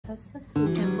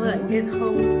Look, it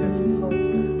holds this whole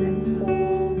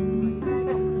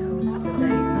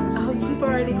oh, you've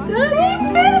already done it!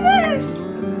 Finished!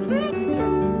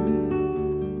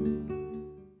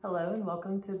 Hello and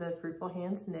welcome to the Fruitful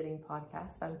Hands Knitting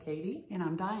Podcast. I'm Katie. And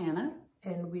I'm Diana.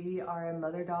 And we are a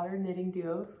mother-daughter knitting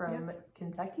duo from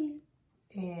Kentucky.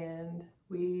 And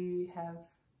we have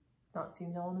not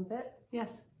seen y'all in a bit.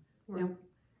 Yes. We're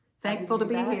thankful to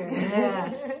be here.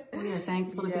 Yes. We are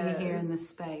thankful to be here in this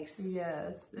space.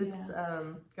 Yes. It's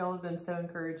y'all have been so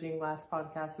encouraging. Last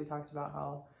podcast we talked about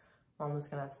how Mom was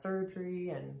gonna have surgery,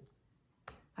 and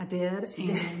I did,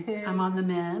 and I'm on the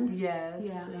mend. Yes.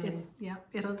 Yeah.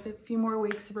 It'll be a few more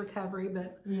weeks of recovery,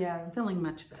 but I'm feeling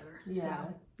much better. Yeah.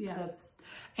 So, yeah.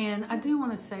 And I do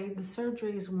want to say the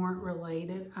surgeries weren't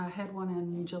related. I had one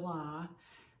in July,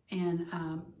 and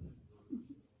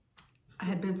I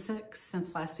had been sick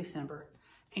since last December,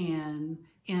 and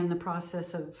in the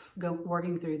process of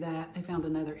working through that, they found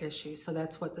another issue. So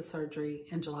that's what the surgery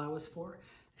in July was for.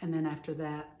 And then after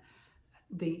that,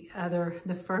 the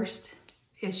first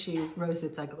issue rose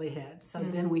its ugly head. So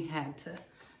then we had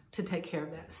to take care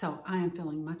of that. So I am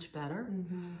feeling much better.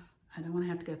 I don't want to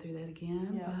have to go through that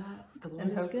again, but the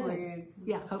Lord is good.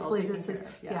 Yeah, hopefully this is,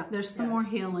 there's some more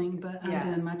healing, but I'm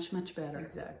doing much, much better.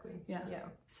 Exactly. Yeah.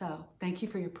 So thank you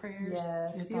for your prayers.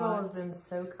 Yes, your you all have been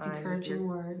so kind. Encouraging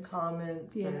words.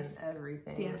 Comments and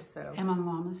everything. Yes. So. And my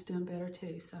mama's doing better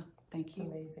too, so thank you.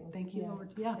 It's amazing. Thank you, Lord.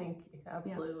 Yeah. Thank you.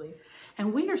 Absolutely. Yeah.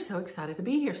 And we are so excited to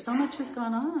be here. So much has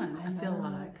gone on, I feel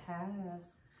like. It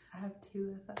has. I have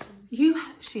 2 FOs.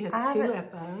 She has 2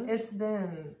 FOs. It's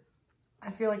been... I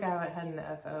feel like I haven't had an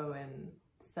FO in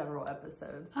several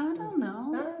episodes. I don't know.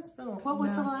 No, it's been a while. What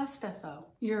was the last FO?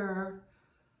 Your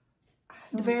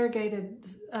variegated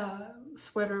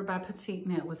sweater by Petite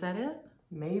Knit. Was that it?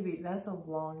 Maybe. That's a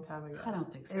long time ago. I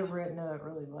don't think so. No, it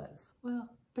really was. Well,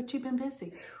 but you've been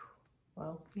busy.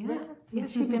 Well,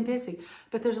 yes, you've been busy.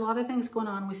 But there's a lot of things going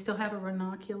on. We still have a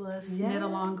Ranunculus knit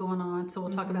along going on, so we'll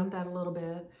talk about that a little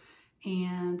bit.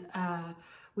 And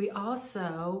we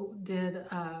also did,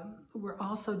 we're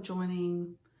also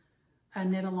joining a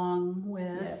knit along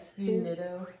with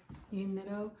Unito.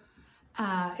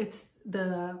 It's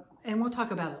and we'll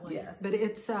talk about it later. Yes. But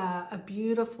it's a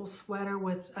beautiful sweater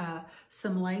with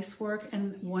some lace work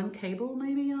and one cable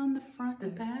maybe on the front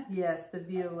and back. Yes, the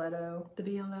Violetto. The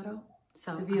Violetto.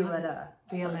 So the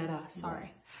Violetta. Sorry.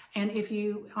 Yes. And if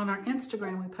you, on our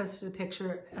Instagram, we posted a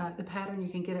picture, the pattern, you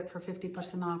can get it for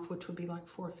 50% off, which would be like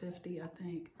 $4.50, I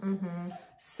think.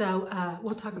 So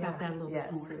we'll talk about that a little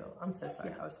bit more. Yes, I'm so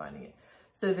sorry. I was finding it.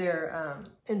 So their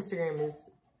Instagram is,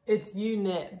 it's you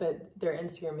knit, but their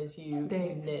Instagram is you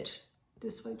knit.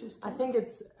 This way, just. I think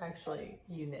it's actually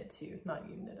you knit too, not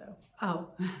you knitto. Oh,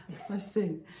 let's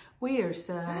see. We are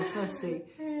so, let's see.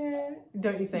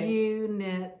 Don't you think? You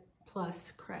knit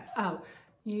plus craft. Oh,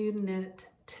 you knit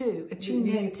too. It's you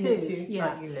knit too. Yeah.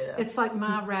 Not you knitto. It's like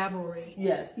my Ravelry.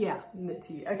 Yes. Yeah. Knit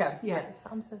to you. Okay. Yeah. Yes.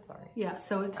 I'm so sorry. Yeah.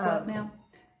 So it's what now?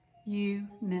 You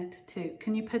knit too.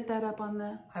 Can you put that up on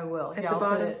the? I will. At the bottom?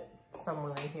 I'll put it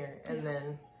somewhere in here, and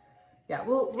then. Yeah,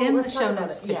 we'll in the show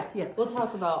notes too. Yeah, we'll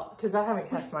talk about, because I haven't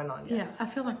cast mine on yet. Yeah, I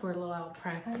feel like we're a little out of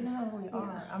practice. I know we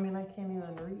are. I mean, I can't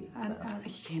even read. So.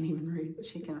 You can't even read, but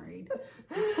she can read.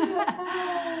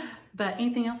 But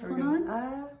anything else going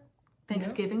on?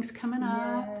 Thanksgiving's coming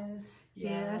up.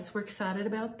 Yes, we're excited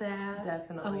about that.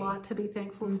 Definitely. A lot to be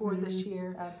thankful for this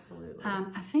year. Absolutely.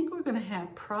 I think we're going to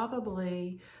have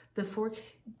probably the four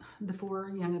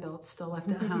young adults still left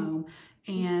at home,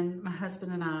 and my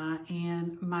husband and I,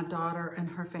 and my daughter and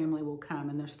her family will come,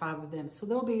 and there's 5 of them. So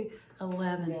there'll be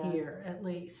 11 here at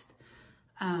least.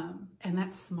 And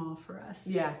that's small for us.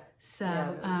 Yeah.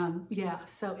 So,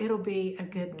 so it'll be a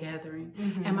good gathering.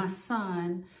 And my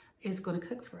son is going to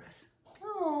cook for us.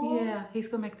 Oh. Yeah, he's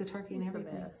going to make the turkey and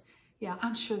everything. Yeah,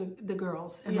 I'm sure the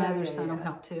girls and my other son will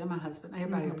help too, and my husband.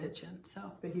 Everybody will pitch in.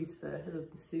 So, but he's the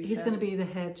sous chef. He's going to be the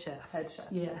head chef. Head chef.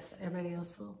 Yes, everybody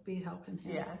else will be helping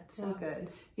him. Yeah, so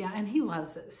good. Yeah, and he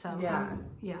loves it. So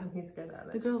he's good at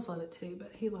it. The girls love it too,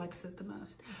 but he likes it the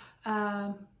most.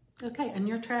 Okay, and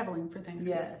you're traveling for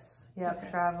Thanksgiving. Yes. Yep.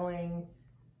 Traveling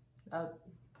up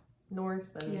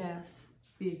north and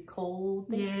be cold.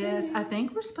 Yes, I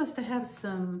think we're supposed to have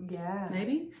some,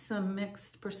 maybe some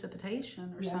mixed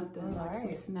precipitation or something, like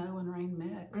some snow and rain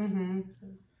mix.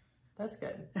 That's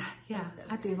good. Yeah, that's good.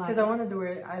 I do like it. Because I wanted to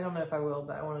wear, I don't know if I will,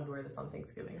 but I wanted to wear this on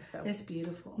Thanksgiving. So it's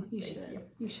beautiful. You should.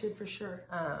 You should for sure.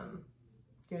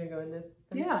 You want to go into?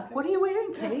 Yeah. What are you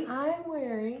wearing, Katie? I'm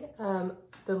wearing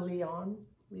the Lyon.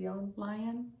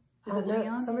 Is it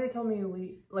Lyon? Somebody told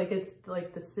me like it's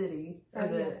like the city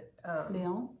or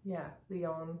Lyon? Yeah,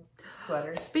 Lyon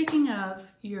sweater. Speaking of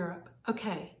Europe,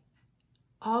 okay.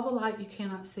 All the Light You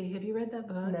Cannot See. Have you read that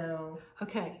book? No.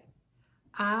 Okay.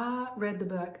 I read the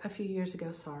book a few years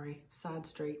ago. Sorry, side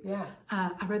street. Yeah.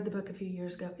 I read the book a few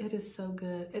years ago. It is so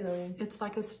good. It's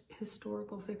like a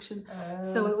historical fiction.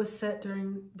 So it was set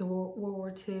during the World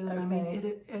War II. And I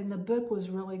mean, and the book was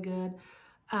really good.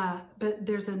 But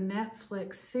there's a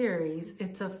Netflix series.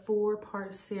 It's a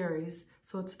 4-part series.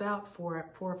 So it's about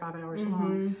 4 or 5 hours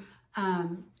long.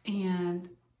 And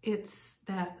it's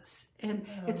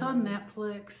it's on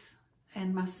Netflix.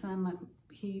 And my son,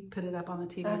 he put it up on the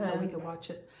TV so we could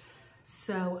watch it.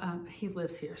 So he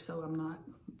lives here, so I'm not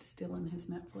stealing his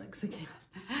Netflix again.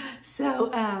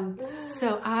 So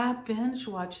I binge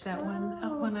watched that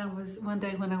one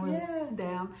day when I was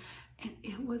down, and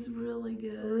it was really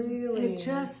good. Really, it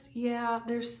just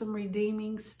there's some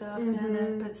redeeming stuff in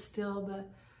it, but still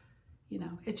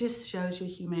it just shows you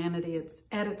humanity. It's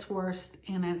at its worst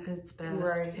and at its best,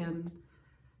 right? And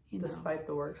despite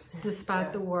the worst.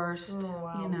 Despite the worst,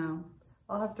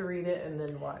 I'll have to read it and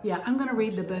then watch. Yeah, I'm going to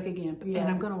read the book again, and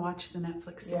I'm going to watch the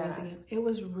Netflix series again. It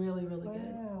was really, really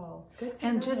good. Wow. Good to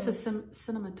and know. just the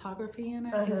cinematography in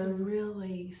it is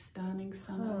really stunning,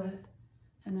 some of it.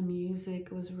 And the music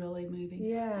was really moving.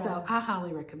 Yeah. So I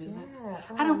highly recommend that.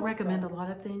 I don't recommend a lot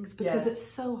of things because it's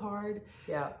so hard.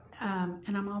 Yeah.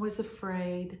 And I'm always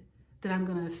afraid that I'm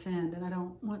going to offend, and I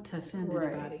don't want to offend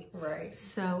anybody. Right.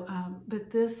 So,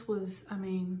 but this was, I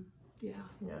mean, yeah.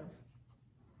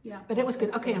 But it was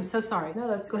good. Okay, I'm so sorry. No,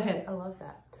 that's Go ahead. I love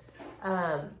that.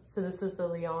 So this is the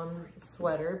Lyon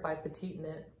sweater by Petite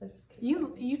Knit.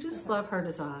 You just love her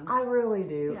designs. I really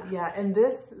do. Yeah. And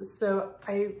this, so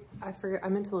I forget, I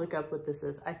meant to look up what this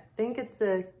is. I think it's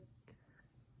a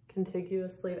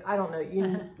contiguous sleeve. I don't know.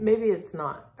 Maybe it's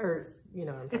not, or you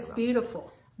know what I'm talking about. It's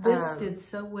beautiful. This did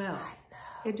so well. I know.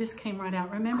 It just came right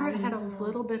out. Remember, it had a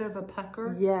little bit of a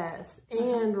pucker. Yes,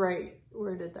 and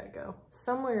where did that go?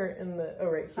 Somewhere in the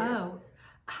right here. Oh,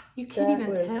 you can't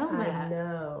even tell that. I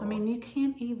know. I mean, you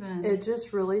can't even. It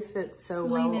just really fits so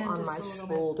well on my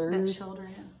shoulders. That shoulder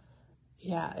in.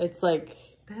 Yeah, it's like.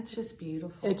 That's just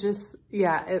beautiful. It just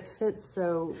it fits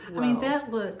so well. I mean,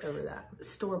 that looks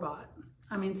store bought.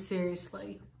 I mean,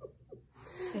 seriously,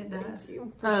 it does.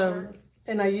 Sure.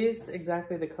 And I used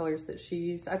exactly the colors that she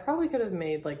used. I probably could have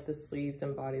made like the sleeves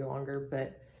and body longer,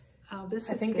 but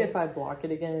I think if I block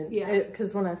it again,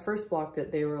 because when I first blocked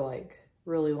it, they were like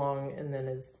really long, and then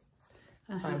as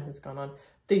time has gone on,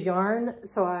 the yarn.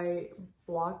 So I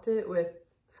blocked it with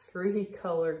 3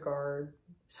 color guard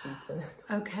sheets in it.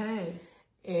 Okay.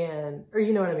 And or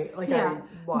you know what I mean? Like I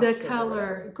washed the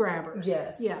color grabbers.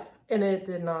 Yes. Yeah. And it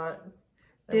did not.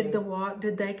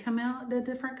 Did they come out a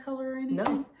different color or anything?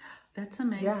 No. That's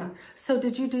amazing. Yeah. So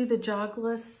did you do the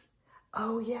jogless?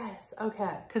 Oh, yes.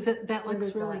 Okay. Because that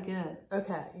looks really good.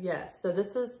 Okay. Yes. So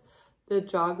this is the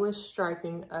jogless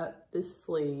striping up the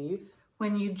sleeve.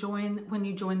 When you join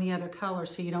the other color,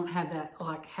 so you don't have that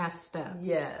like half step.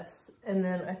 Yes. And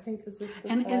then I think is this the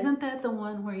And side? Isn't that the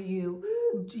one where you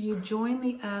join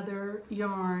the other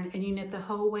yarn and you knit the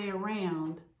whole way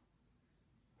around?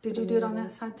 Did you do it on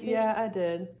that side too? Yeah, I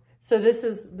did. So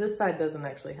this side doesn't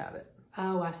actually have it.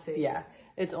 Oh, I see. Yeah,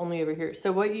 it's only over here.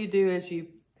 So what you do is you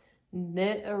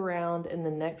knit around in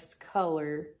the next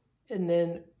color, and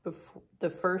then before the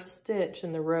first stitch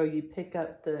in the row, you pick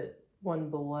up the one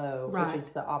below, which is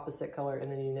the opposite color,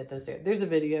 and then you knit those together. There's a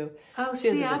video. Oh,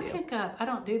 see, I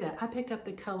don't do that. I pick up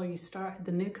the color you start,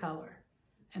 the new color,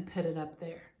 and put it up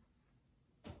there.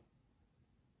 Did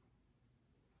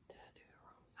I do it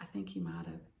wrong? I think you might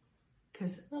have.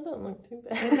 Because that doesn't look too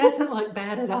bad. It doesn't look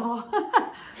bad at all.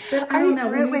 But I don't know.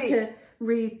 We need to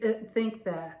rethink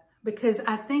that, because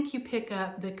I think you pick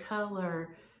up the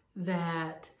color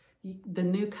the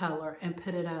new color, and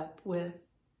put it up with.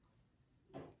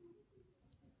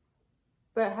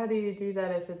 But how do you do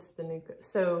that if it's the new?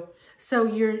 So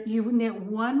you knit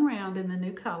one round in the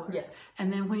new color. Yes.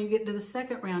 And then when you get to the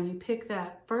second round, you pick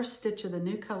that first stitch of the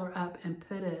new color up and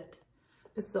put it.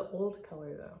 It's the old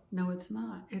color though. No, it's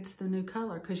not. It's the new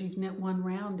color, because you've knit one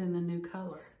round in the new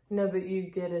color. No, but you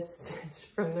get a stitch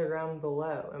from the round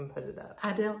below and put it up.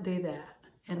 I don't do that.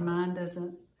 And mine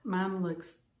doesn't. Mine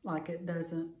looks like it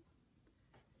doesn't.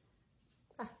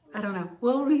 I don't know.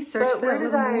 We'll research that a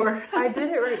little more. I did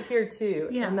it right here too.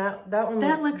 Yeah. And that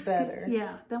one looks better.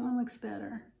 Yeah, that one looks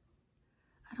better.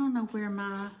 I don't know where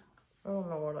I don't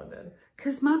know what I did.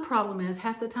 Because my problem is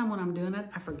half the time when I'm doing it,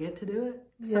 I forget to do it.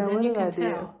 So yeah, then you can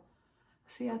tell.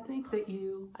 See, I think that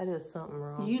I did something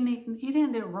wrong. You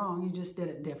didn't do it wrong. You just did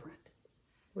it different.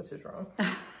 Which is wrong.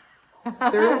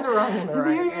 There is a wrong and a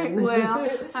right. Well,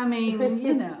 I mean,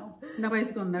 you know.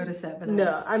 Nobody's going to notice that but no,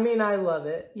 us. I mean, I love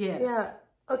it. Yes. Yeah.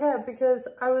 Okay, because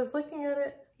I was looking at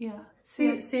it. Yeah.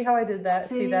 See how I did that?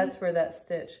 See, that's where that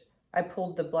stitch, I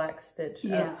pulled the black stitch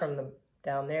up from the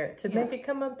down there to make it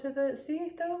come up to the,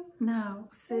 see though? No,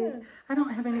 see, I don't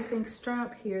have anything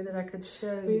striped here that I could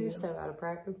show you. We're so out of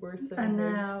practice. We're sitting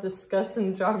here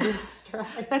discussing joggers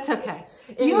stripe. That's okay.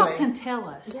 Anyway, you all can tell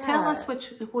us. Tell us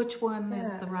which one is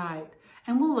the right.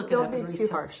 And we'll look it up and research. Don't be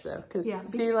too harsh though.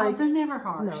 Cause see, like, they're never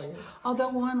harsh. No, although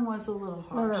one was a little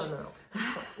harsh. No.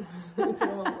 It's a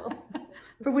little.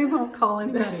 But we won't call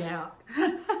anybody out.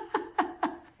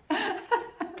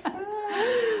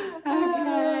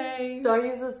 So I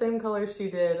use the same color she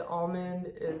did.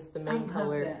 Almond is the main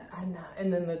color. I know.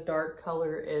 And then the dark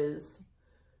color is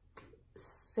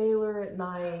Sailor at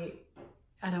Night.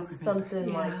 I don't remember.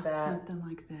 Something like that. Something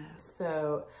like that.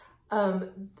 So,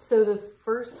 so the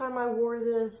first time I wore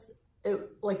this, it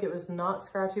was not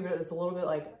scratchy, but it was a little bit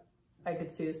like, I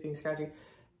could see this being scratchy.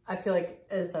 I feel like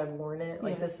as I've worn it,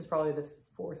 like this is probably the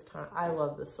fourth time. I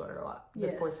love this sweater a lot.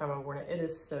 The fourth time I've worn it. It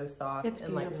is so soft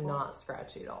and like not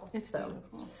scratchy at all. It's so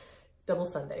beautiful. Double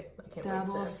Sunday. I can't wait to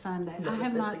Double Sunday. I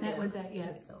have not knit with that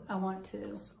yet. I want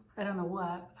to. I don't know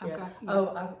what. I've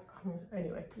got.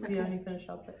 Anyway. Do you have any finished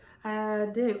objects? I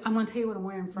do. I'm going to tell you what I'm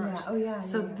wearing first.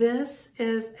 So this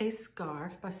is a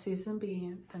scarf by Susan B.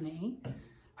 Anthony.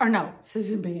 Or no,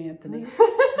 Susan B. Anthony.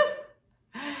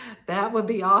 That would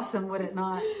be awesome, would it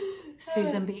not?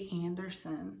 Susan B.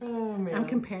 Anderson. Oh, man. I'm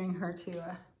comparing her to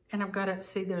and I've got to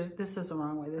see, this is the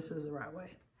wrong way. This is the right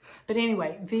way. But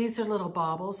anyway, these are little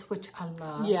baubles, which I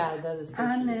love. Yeah, that is so cute.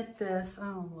 I knit this,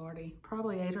 oh lordy,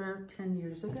 probably 8 or 10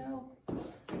 years ago.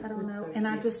 I don't know. So and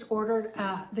I just ordered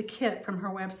the kit from her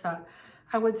website.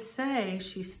 I would say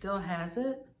she still has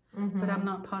it, but I'm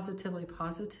not positively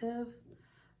positive.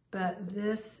 But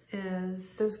this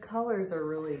is... Those colors are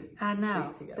really I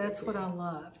know. Sweet together. That's what I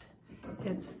loved.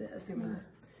 It's this.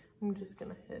 I'm just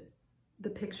going to hit the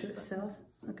picture itself.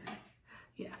 Okay.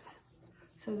 Yes.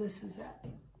 So this is it.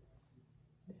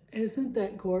 Isn't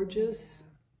that gorgeous?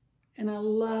 And I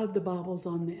love the baubles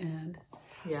on the end.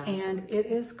 Yeah. And it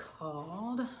is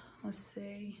called, let's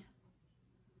see,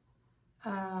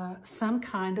 Some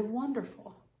Kind of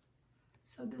Wonderful.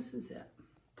 So this is it.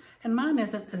 And mine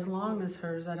isn't as long as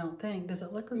hers, I don't think. Does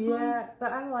it look as long? Yeah,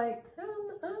 but I like,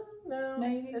 no.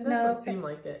 Maybe. It doesn't seem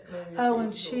like it. Maybe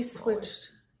and she switched.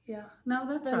 Yeah. No,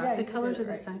 that's right. The colors are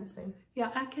the same.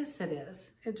 Yeah, I guess it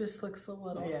is. It just looks a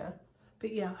little. Yeah.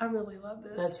 But yeah, I really love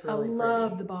this. That's really pretty. I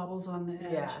love the baubles on the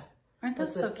edge. Yeah. Aren't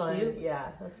those so cute?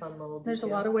 Yeah, a fun little detail. There's a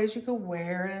lot of ways you can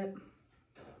wear it.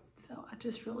 So I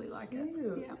just really like it.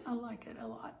 Cute. Yeah, I like it a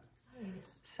lot.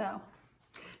 Nice.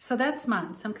 So that's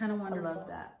mine. Some Kind of Wonderful. I love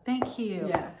that. Thank you.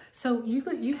 Yeah. So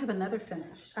you have another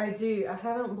finished. I do. I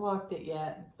haven't blocked it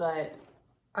yet, but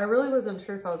I really wasn't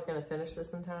sure if I was going to finish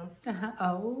this in time.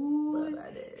 Oh. But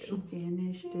I did. She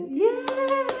finished it. Yay!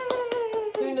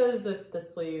 Who knows if the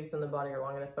sleeves and the body are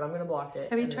long enough, but I'm going to block it.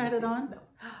 Have you tried it on? No.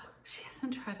 She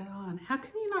hasn't tried it on. How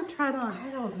can you not try it on? I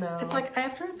don't know. It's like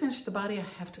after I finish the body, I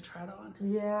have to try it on.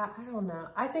 Yeah, I don't know.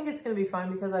 I think it's going to be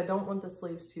fine because I don't want the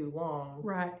sleeves too long.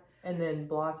 Right. And then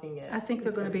blocking it. I think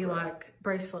they're going to be like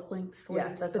bracelet length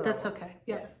sleeves. Yeah, but that's okay.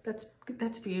 Yeah,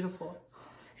 that's beautiful.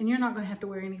 And you're not going to have to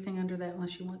wear anything under that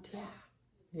unless you want to.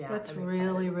 Yeah, that's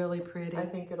really, really pretty. I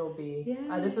think it'll be.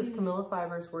 This is Camilla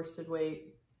Fibers worsted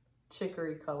weight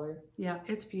chicory color. Yeah,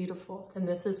 it's beautiful. And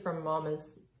this is from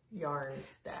Mama's Yarn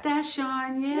Stash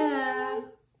Yarn, yeah.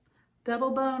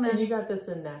 Double bonus. And you got this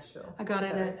in Nashville. I got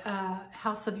it at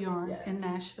House of Yarn in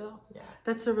Nashville. Yeah.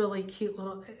 That's a really cute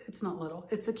little, it's not little,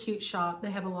 it's a cute shop.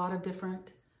 They have a lot of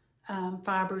different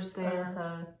fibers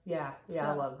there. Yeah,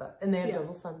 I love that. And they have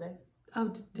Double Sunday. Oh,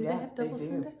 do they have Double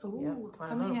Sunday? Oh,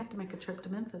 I may have to make a trip to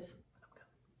Memphis.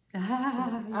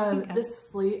 This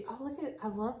sleeve, oh look at, I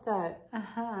love that.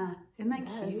 Isn't that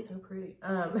cute? That is so pretty.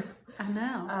 I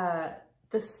know.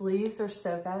 The sleeves are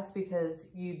so fast because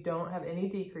you don't have any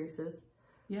decreases.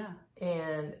 Yeah.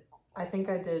 And I think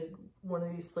I did one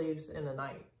of these sleeves in a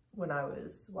night when I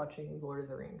was watching Lord of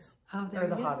the Rings. Oh, or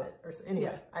The Hobbit. Or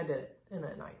anyway, I did it in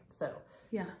a night. So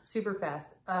yeah, super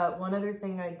fast. One other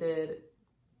thing I did,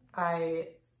 I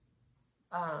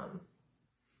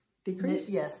decreased.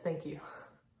 Yes, thank you.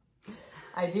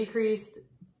 I decreased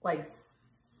like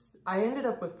I ended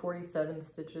up with 47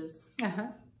 stitches.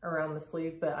 Around the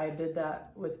sleeve, but I did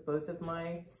that with both of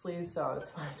my sleeves, so I was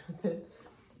fine with it.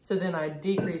 So then I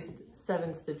decreased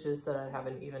 7 stitches so that I'd have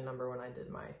an even number when I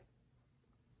did my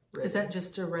ribbing. Is that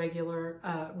just a regular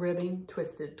ribbing?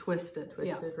 Twisted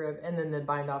yeah. rib, and then the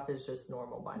bind off is just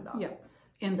normal bind off. Yeah,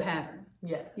 in pattern.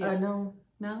 Yeah. Yeah. No,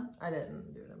 no, I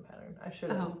didn't do it in pattern. I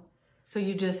should have. Oh, So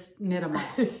you just knit them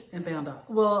off and bound off.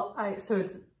 Well, so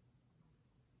it's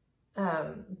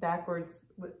backwards,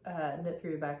 knit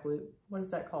through the back loop. What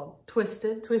is that called?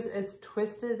 Twisted. It's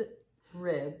twisted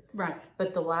rib. Right.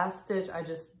 But the last stitch, I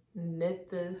just knit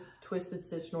this twisted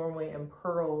stitch normally and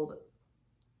purled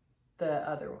the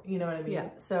other one. You know what I mean? Yeah.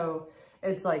 So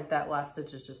it's like that last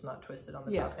stitch is just not twisted on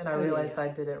the top. And I realized I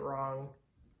did it wrong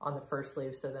on the first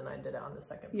sleeve, so then I did it on the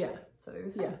second sleeve. So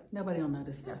nobody will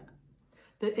notice that.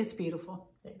 It's beautiful.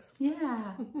 Thanks.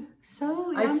 Yeah.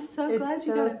 So I'm so glad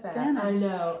you got it finished. I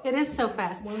know. It is so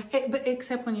fast. But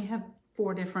except when you have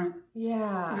 4 different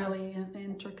really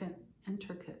intricate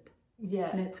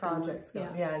knits projects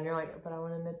going. Yeah, and you're like, but I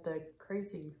want to knit the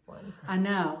crazy one. I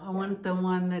know. I want the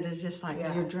one that is just like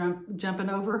you're jumping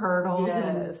over hurdles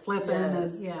and flipping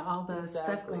and all the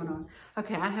stuff going on.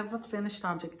 Okay, I have a finished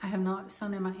object. I have not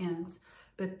sewn in my ends,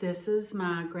 but this is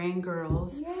my grand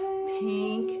girls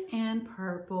pink and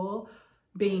purple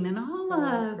bean and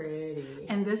olive. So pretty.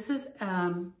 And this is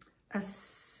a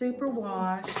super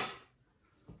wash.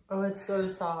 Oh, it's so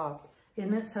soft.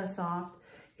 Isn't it so soft?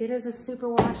 It is a super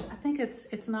wash. I think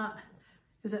it's not,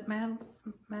 is it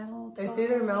Malabrigo? It's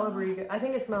either Malabrigo. I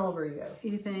think it's Malabrigo.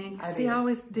 You think? I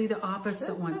always do the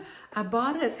opposite one. I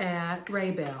bought it at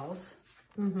Ravelry's.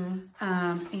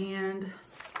 And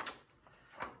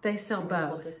they sell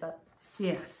both.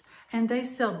 Yes. And they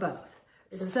sell both.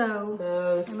 It's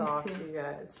so soft, you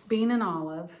guys. Bean and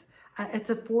olive. It's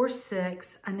a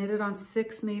 4/6. I knit it on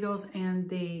 6 needles and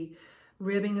the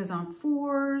ribbing is on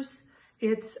 4s.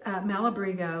 It's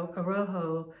Malabrigo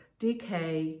Arroyo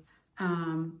DK.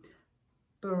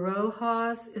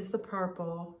 Borrajas is the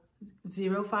purple,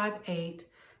 058,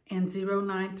 and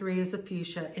 093 is the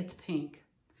fuchsia. It's pink.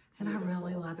 And I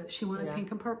really love it. She wanted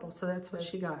pink and purple, so that's what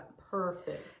she got.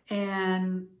 Perfect.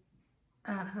 And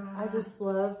I just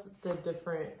love the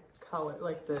different color,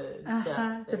 like the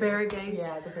depth. the variegate.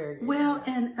 Yeah, the variegate. Well,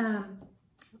 and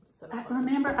I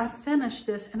remember I finished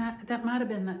this, and that might have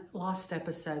been the lost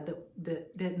episode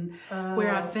that didn't,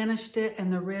 where I finished it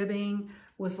and the ribbing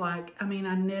was like, I mean,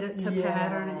 I knit it to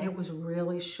pattern and it was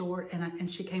really short,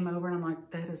 and she came over and I'm like,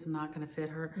 that is not going to fit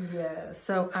her. Yes.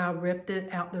 So I ripped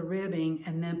it out the ribbing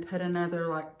and then put another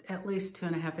like at least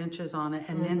 2.5 inches on it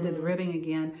and then did the ribbing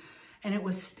again. And it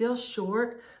was still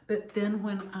short, but then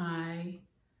when I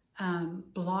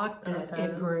blocked it,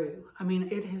 it grew. I mean,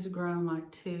 it has grown like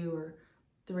 2 or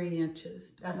 3 inches.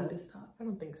 Do I need to stop? I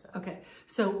don't think so. Okay,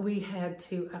 so we had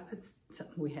to,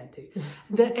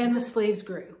 and the sleeves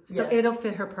grew. So it'll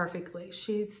fit her perfectly.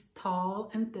 She's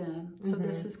tall and thin, so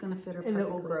this is going to fit her perfectly. And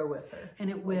it will grow with her. And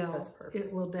it will. That's perfect.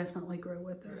 It will definitely grow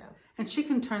with her. Yeah. And she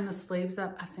can turn the sleeves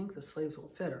up. I think the sleeves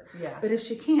will fit her. Yeah. But if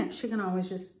she can't, she can always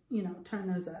just, turn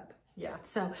those up. Yeah.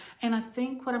 So, and I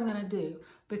think what I'm going to do,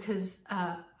 because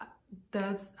I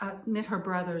knit her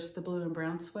brothers the blue and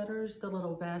brown sweaters, the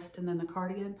little vest, and then the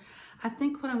cardigan. I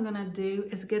think what I'm going to do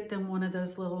is get them one of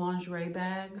those little lingerie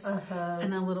bags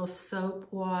and a little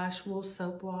wool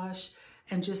soap wash,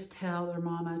 and just tell their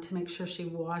mama to make sure she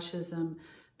washes them.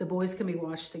 The boys can be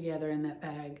washed together in that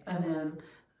bag, and then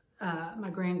my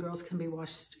grand girls can be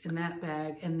washed in that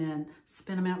bag, and then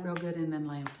spin them out real good and then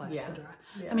lay them flat to dry.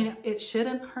 Yeah. I mean, it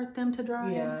shouldn't hurt them to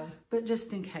dry them, but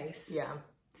just in case. Yeah.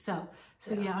 So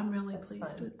yeah, I'm really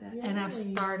pleased with that. Yay. And I've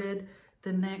started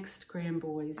the next grand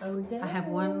boys. Oh, yeah. I have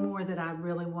one more that I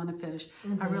really want to finish.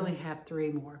 I really have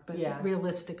 3 more, but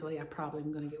realistically, I probably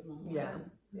am going to get 1 more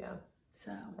done. Yeah.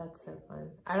 So that's so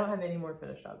fun. I don't have any more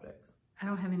finished objects. I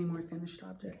don't have any more finished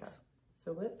objects. Okay.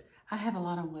 So whips? I have a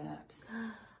lot of whips.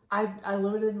 I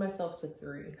limited myself to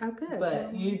 3. Oh, good.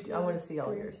 But I want to see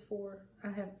all yours. 4. I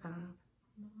have 5.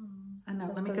 I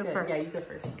know. Let me go first. Yeah, you go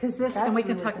first. Because and we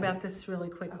can talk about this really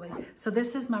quickly. Okay. So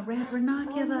this is my red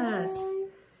ranunculus,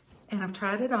 and I've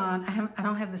tried it on. I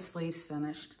don't have the sleeves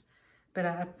finished, but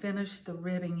I finished the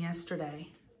ribbing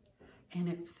yesterday, and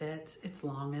it fits. It's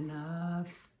long enough,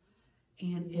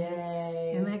 and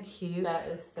isn't that cute? That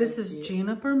is so This is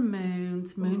Juniper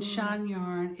Moonshine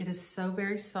yarn. It is so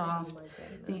very soft.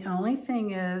 The only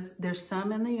thing is, there's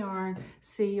some in the yarn.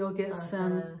 See, you'll get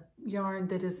some yarn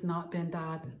that has not been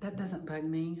dyed. That doesn't bug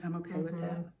me. I'm okay with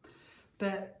that.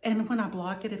 But, and when I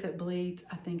block it, if it bleeds,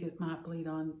 I think it might bleed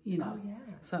on,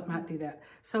 so it might do that.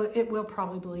 So it will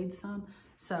probably bleed some.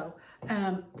 So,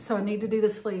 so I need to do the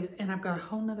sleeves, and I've got a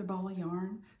whole nother ball of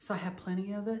yarn, so I have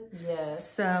plenty of it. Yes.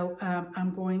 So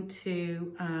I'm going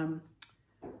to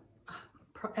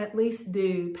at least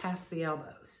do past the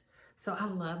elbows. So I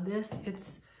love this.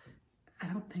 I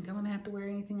don't think I'm going to have to wear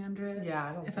anything under it. Yeah,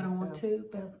 I don't if I don't want to,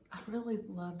 but I really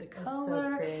love the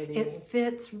color. So pretty. It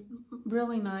fits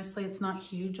really nicely. It's not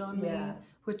huge on me,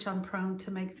 which I'm prone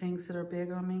to make things that are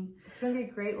big on me. It's going to be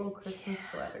a great little Christmas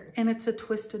sweater. And it's a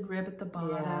twisted rib at the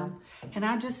bottom. Yeah. And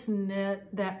I just knit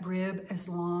that rib as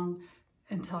long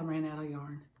until I ran out of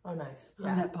yarn. Oh, nice.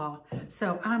 On that ball.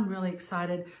 So I'm really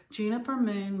excited. Juniper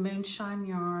Moonshine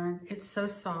yarn. It's so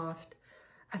soft.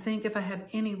 I think if I have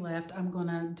any left, I'm going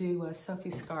to do a Sophie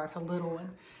scarf, a little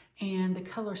one. And the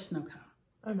color Snow Cone.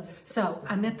 Oh, nice. So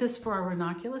I knit this for our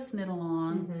Ranunculus knit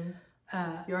along.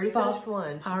 You already finished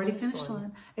one. I already finished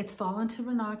one. It's fallen to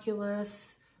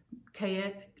Ranunculus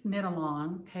knit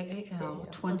along, KAL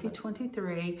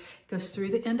 2023. Goes through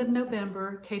the end of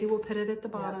November. Kaity will put it at the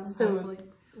bottom. So hopefully.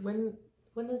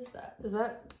 When is that?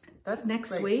 That's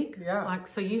next week? Yeah.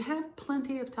 So you have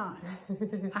plenty of time.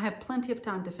 I have plenty of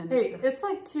time to finish this. It's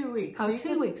like 2 weeks. Oh,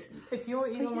 so 2 weeks. If you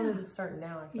even wanted to start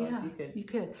now, I feel like you could. You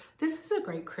could. This is a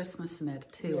great Christmas knit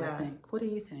too, I think. What do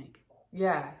you think?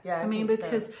 Yeah. I mean,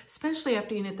 because especially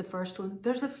after you knit the first one,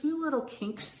 there's a few little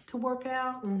kinks to work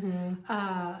out.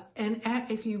 And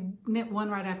if you knit one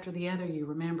right after the other, you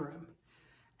remember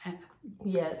them.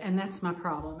 Yes. And that's my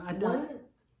problem. I don't.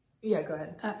 Yeah, go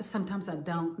ahead. Sometimes I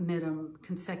don't knit them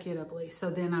consecutively.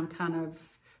 So then I'm kind of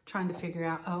trying to figure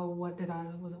out, what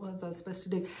was I supposed to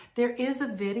do? There is a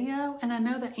video, and I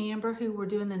know that Amber, who we're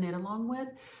doing the knit along with,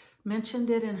 mentioned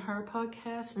it in her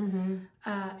podcast.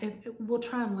 We'll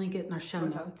try and link it in our show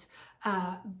notes.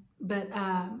 But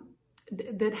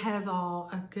that has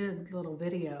a good little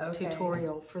video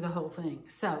tutorial for the whole thing.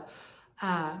 So,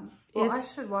 well, I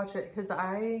should watch it because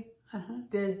I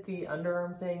did the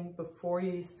underarm thing before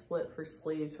you split for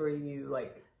sleeves, where you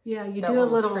you do a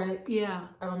little trick.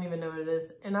 I don't even know what it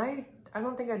is, and I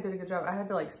don't think I did a good job. I had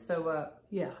to sew up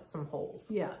some holes.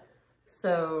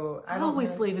 So I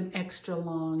always leave an extra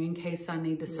long in case I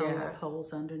need to sew up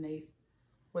holes underneath.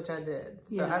 Which I did.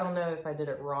 So I don't know if I did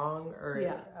it wrong or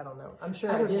I don't know. I'm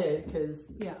sure I did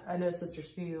because I know Sister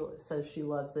C says she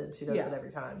loves it. She does it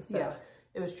every time. So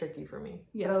it was tricky for me.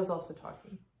 But I was also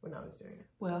talking when I was doing it.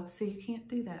 Well, see, you can't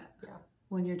do that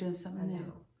when you're doing something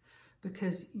new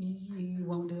because you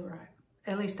won't do it right.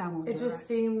 At least I won't do it right. It just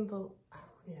seemed, okay.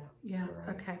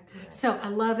 Yeah. So I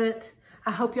love it. I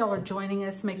hope y'all are joining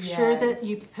us. Make sure that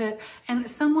you put, and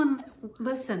someone,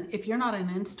 listen, if you're not on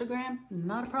Instagram,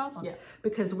 not a problem.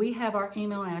 Because we have our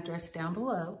email address down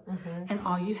below. And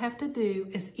all you have to do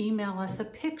is email us a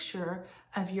picture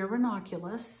of your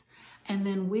Ranunculus. And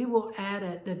then we will add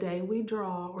it the day we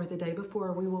draw or the day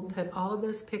before. We will put all of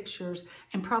those pictures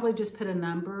and probably just put a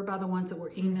number by the ones that were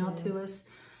emailed to us.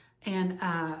 And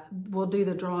we'll do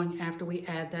the drawing after we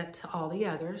add that to all the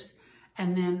others.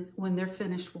 And then when they're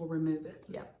finished, we'll remove it.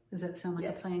 Does that sound like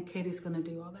a plan? Katie's going to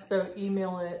do all that. So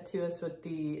email it to us with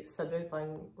the subject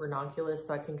line Ranunculus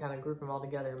so I can kind of group them all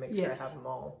together and make sure I have them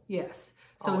all.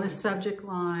 So in the subject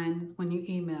line, when you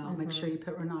email, make sure you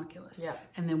put Ranunculus.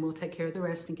 And then we'll take care of the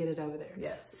rest and get it over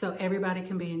there. So everybody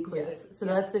can be included. So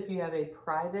that's if you have a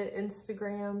private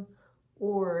Instagram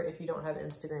or if you don't have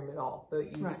Instagram at all.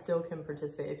 But you still can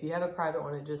participate. If you have a private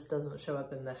one, it just doesn't show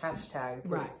up in the hashtag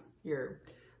because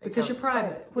because you're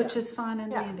private, which is fine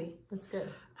and dandy. That's good.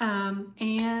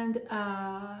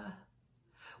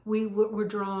 We're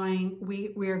drawing.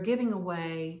 We are giving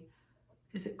away.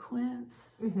 Is it quince?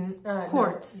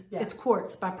 Quartz. No. It's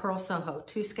quartz by Pearl Soho.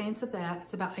 2 skeins of that.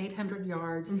 It's about 800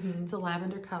 yards. It's a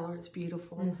lavender color. It's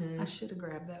beautiful. I should have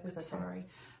grabbed that, but sorry.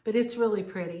 But it's really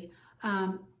pretty.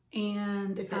 And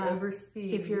if you're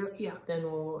overseas, then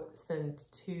we'll send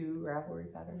 2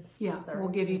 Ravelry patterns. We'll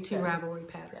give you 2 Ravelry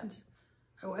patterns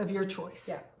of your choice.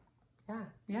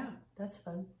 That's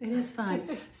fun. It is fun.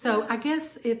 So I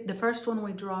guess if the first one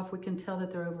we draw, if we can tell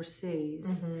that they're overseas,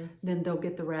 then they'll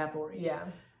get the Ravelry.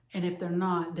 And if they're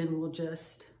not, then we'll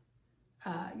just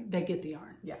they get the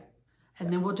yarn.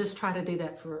 And then we'll just try to do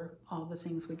that for all the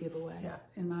things we give away.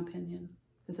 In my opinion,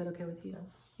 is that okay with you?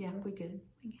 We good.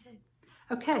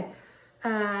 Okay.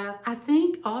 I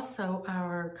think also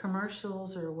our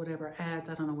commercials or whatever ads,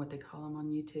 I don't know what they call them on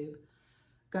YouTube,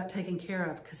 got taken care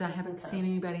of because I haven't seen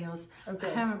anybody else. I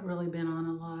haven't really been on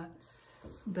a lot,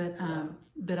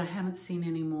 but I haven't seen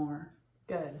any more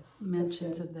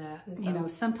mentions of that. You know,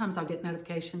 sometimes I'll get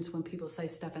notifications when people say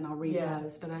stuff and I'll read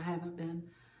those, but I haven't been.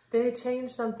 They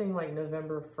changed something like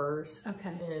November 1st.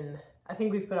 And I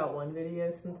think we've put out 1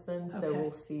 video since then, so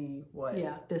we'll see what.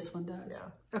 This one does.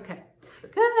 Okay.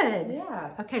 Good.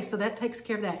 Okay, so that takes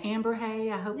care of that. Amber,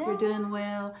 hey, I hope you're doing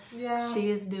well. She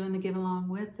is doing the give along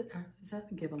with, or is that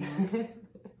a give along?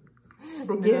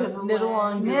 The knit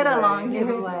along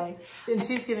giveaway. And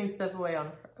she's giving stuff away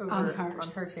on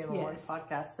her channel on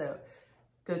podcast. So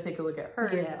go take a look at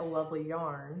hers. A lovely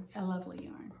yarn. A lovely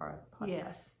yarn.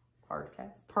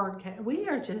 Podcast. We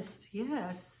are just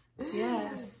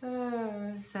Yes.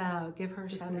 So give her a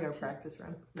shout out. Go practice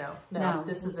run. No,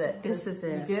 this is it. This is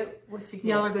it. You get what you get.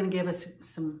 Y'all are going to give us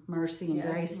some mercy and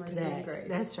grace today. And grace.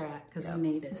 That's right, because we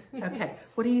need it. Okay,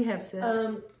 what do you have, sis?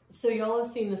 So y'all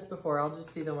have seen this before. I'll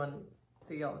just do the one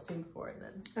that y'all have seen before, and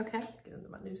then get into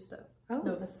my new stuff. Oh,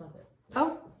 no, that's not it.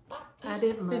 Oh, I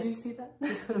didn't look. Did you see that?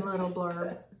 Just a little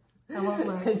blurb. I won't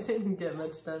look. I didn't get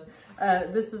much done.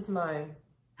 This is my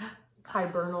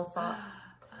hibernal socks.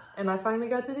 And I finally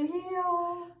got to the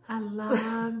heel. I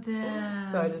love them.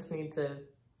 So I just need to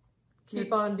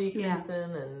keep on decreasing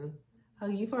and... Oh,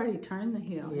 you've already turned the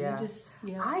heel. Yeah.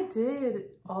 I did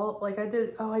it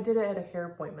at a hair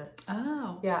appointment.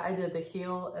 Oh. Yeah, I did the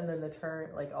heel and then the turn,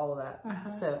 like all of that.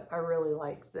 So I really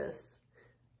like this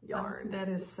yarn. That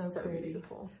is so pretty.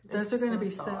 Beautiful. Those are going to be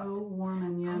so warm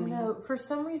and yummy. I know. For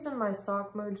some reason, my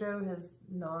sock mojo has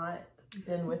not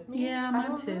been with me. Yeah,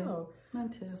 mine too. Mine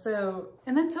too. So,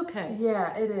 and that's okay.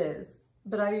 Yeah, it is.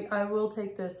 But I will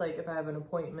take this, like, if I have an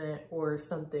appointment or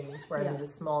something where I need a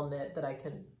small knit that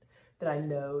I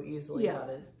know easily how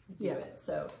to do it.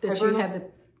 So that you have the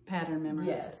pattern memorized.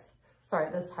 Yes.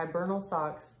 Sorry, this Hibernal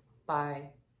Socks by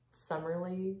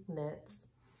Summerly Knits.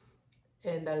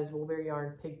 And that is Woolberry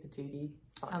Yarn Pig Petite.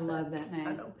 I love that name.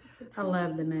 I know. I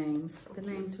love the names. The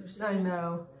names are so... I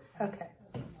know. Okay.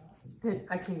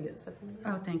 I can get stuff in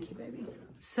there. Oh, thank you, baby.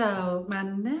 So my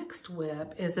next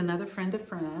whip is another friend of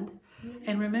friend.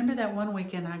 And remember that one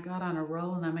weekend I got on a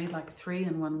roll and I made like 3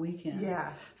 in one weekend.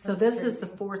 Yeah. So this is the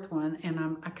 4th one,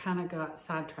 and I kind of got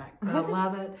sidetracked, but I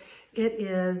love it. It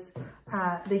is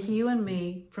the Hue and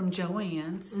Me from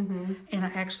Joann's, and I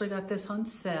actually got this on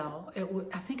sale.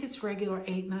 I think it's regular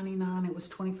 $8.99. It was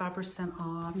 25%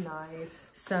 off. Nice.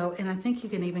 So, and I think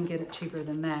you can even get it cheaper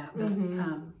than that. But,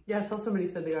 yeah, I saw somebody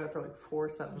said they got it for like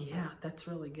 $4 something. Yeah, that's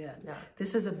really good. Yeah.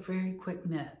 This is a very quick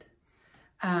knit.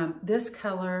 This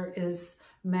color is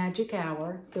Magic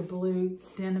Hour, the blue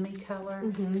denim-y color.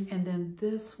 And then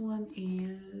this one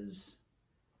is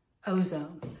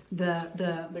Ozone,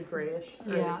 the grayish.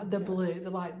 Yeah, the blue,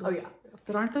 the light blue. Oh, yeah.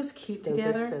 But aren't those cute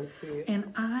together? Those are so cute.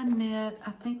 And I knit,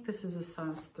 I think this is a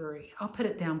size 3. I'll put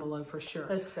it down below for sure.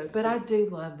 That's so cute. But I do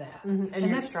love that. And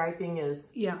your striping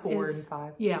is 4 and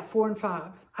 5? Yeah, 4 and 5.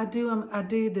 I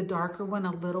do the darker one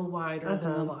a little wider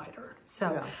than the lighter.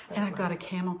 So, and I've got a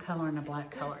camel color and a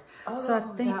black color. Oh, so I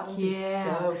think, that would be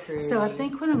so pretty. So I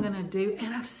think what I'm going to do,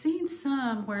 and I've seen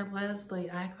some where Leslie,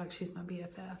 I act like she's my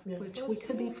BFF, which we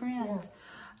could be friends.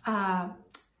 Yeah.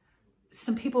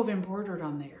 Some people have embroidered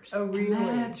on theirs. Oh, really?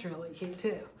 And that's really cute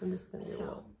too. I'm just going to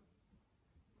do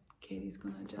Katie's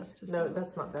going to adjust us. No,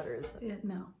 that's not better, is it?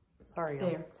 No. Sorry.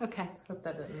 There. Okay. Hope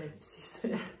that didn't make you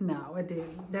seasick. No, it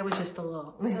didn't. That was just a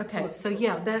little. Okay. So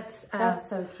yeah, that's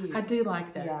so cute. I do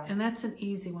like that. Yeah. And that's an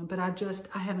easy one, but I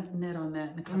haven't knit on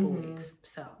that in a couple weeks.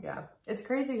 So yeah. It's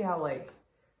crazy how like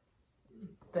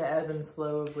the ebb and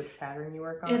flow of which pattern you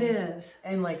work on. It is.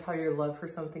 And like how your love for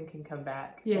something can come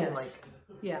back. Yes. And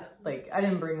like I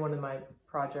didn't bring one of my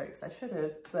projects. I should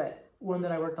have, but one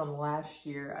that I worked on last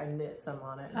year, I knit some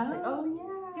on it. And it's like, oh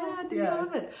yeah. Yeah, I do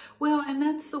love it. Well, and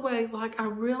that's the way, like, I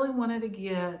really wanted to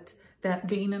get that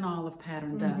bean and olive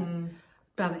pattern done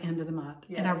by the end of the month.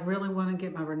 Yes. And I really want to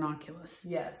get my Ranunculus.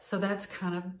 Yes. So that's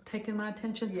kind of taken my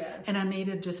attention. Yes. And I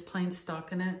needed just plain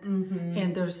stockinette.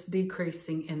 And there's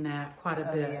decreasing in that quite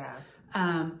a bit.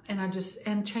 Yeah.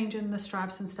 And changing the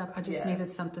stripes and stuff. I just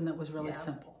needed something that was really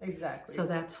simple. Exactly. So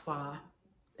that's why.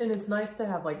 And it's nice to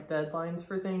have like deadlines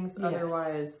for things. Yes.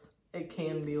 Otherwise, it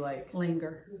can be like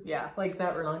linger. Yeah, like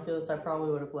that Ranunculus, I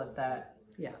probably would have let that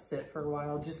sit for a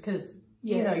while, just because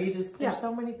you know, you just there's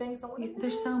so many things I want to do.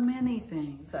 There's so many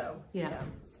things. So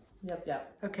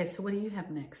Yep. Okay, so what do you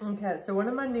have next? Okay, so one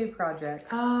of my new projects.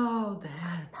 Oh,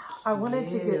 that's cute. I wanted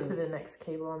to get to the next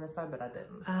cable on this side, but I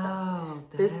didn't. Oh,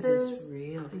 so this is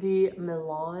really the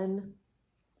Milan.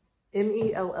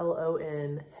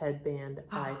 Mellon headband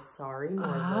by Sorry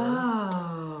Northern.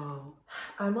 Oh.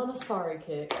 I'm on a sorry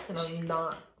kick, and I'm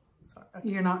not sorry.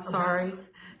 You're not sorry?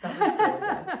 That was really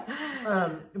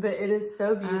bad. But it is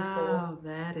so beautiful. Oh,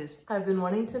 that is I've been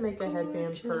wanting to make a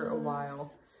headband for a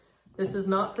while. This is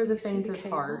not for the faint of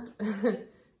heart.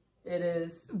 It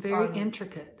is very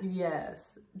intricate.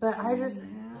 Yes. But I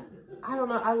don't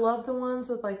know. I love the ones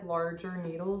with like larger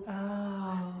needles.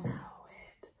 Oh.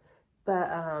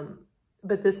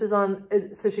 But this is on,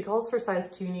 so she calls for size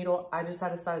 2 needle. I just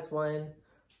had a size 1,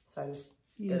 so I just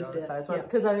used it size 1.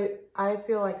 Because I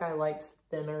feel like I liked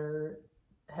thinner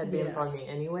headbands on me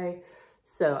anyway.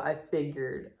 So I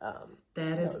figured.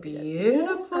 That is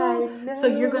beautiful. I know. So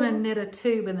you're going to knit a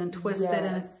tube and then twist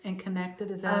it and connect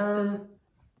it? Is that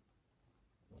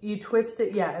You twist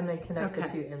it, and then connect the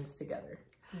 2 ends together.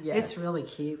 Yes. It's really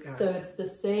cute, guys. So it's the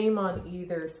same on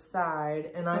either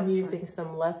side, and I'm using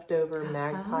some leftover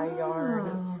magpie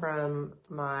yarn from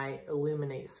my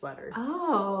Illuminate sweater.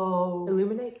 Oh.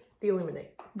 Illuminate? The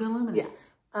Illuminate. The Illuminate. Yeah.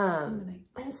 And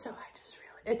so I just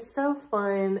really, it's so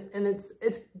fun, and it's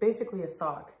basically a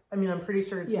sock. I mean, I'm pretty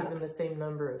sure it's even the same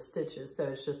number of stitches, so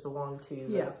it's just a long tube.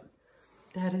 Yeah.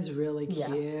 That is really cute.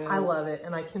 Yeah, I love it,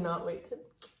 and I cannot wait to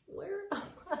wear it.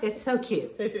 It's so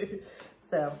cute.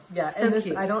 So, yeah, so and this,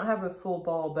 cute. I don't have a full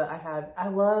ball, but I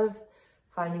love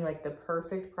finding like the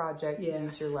perfect project to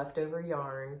use your leftover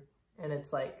yarn, and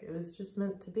it's like, it was just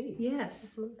meant to be. Yes.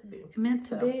 It's meant to be. Meant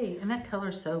to be, and that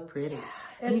color's so pretty. Yeah,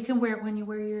 and you can wear it when you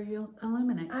wear your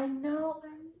Illuminate. I know.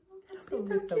 That's going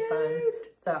to be so fun.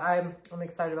 So I'm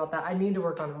excited about that. I need to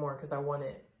work on it more because I want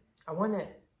it.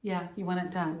 Yeah, you want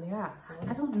it done. Yeah.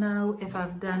 I don't know if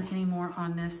I've done any more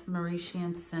on this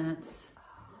Mariechen since.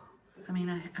 I mean,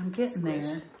 I'm getting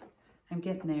there. I'm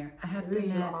getting there. I have to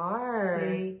knit.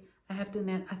 See, I have to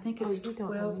knit. I think it's 12.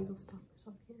 Don't have needle stoppers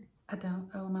on here. I don't.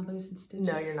 Oh, am I losing stitches?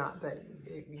 No, you're not, but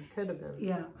you could have been.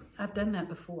 Yeah, I've done that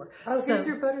before. Oh, so, here's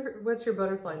your what's your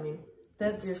butterfly mean?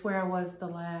 That's where I was the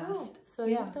last. Oh, so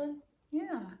you've done?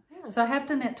 Yeah. So I have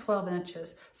to knit 12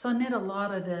 inches. So I knit a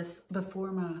lot of this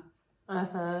before my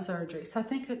surgery. So I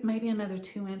think maybe another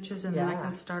 2 inches, and then I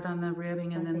can start on the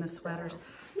ribbing and then the sweaters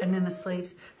and then the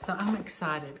sleeves. So I'm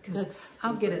excited because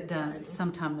I'll get it done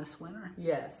sometime this winter.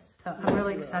 Yes. So I'm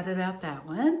really excited about that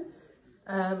one.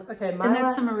 Okay, and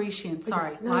that's the Mariechen.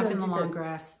 Sorry, Life in the Long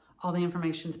Grass. All the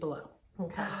information's below.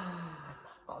 Okay.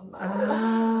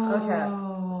 Okay.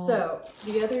 So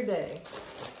the other day,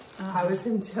 I was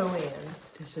in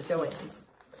Joann's,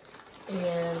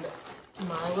 and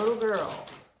my little girl.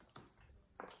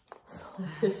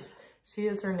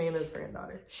 Her name is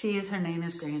granddaughter. She is her name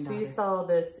is granddaughter. She saw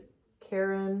this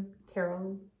Karen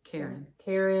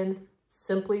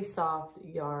Simply Soft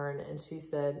yarn, and she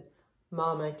said,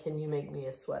 "Mama, can you make me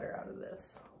a sweater out of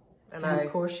this?" And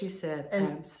of course she said,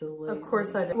 absolutely. Of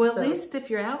course I did. Well, at least if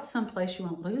you're out someplace, you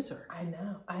won't lose her. I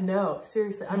know.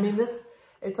 Seriously. I mean,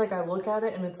 it's like I look at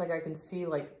it and it's like I can see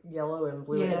like yellow and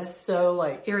blue. Yes. It's so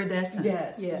like iridescent.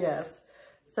 Yes.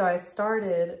 So I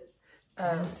started.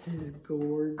 This is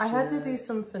gorgeous. I had to do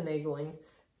some finagling.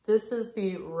 This is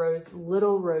the Rosa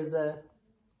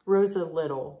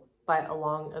Little by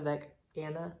Along avec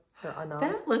Anna.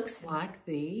 That looks like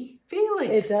the Felix.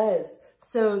 It does.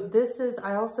 So this is,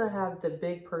 I also have the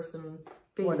big person.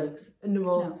 Felix.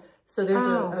 So there's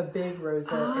a big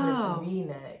Rosa and it's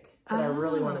V-neck that I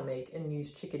really want to make and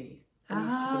use chickadee. I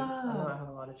know I have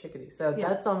a lot of chickadee. So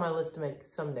that's on my list to make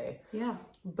someday. Yeah.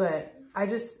 But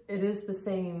it is the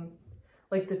same,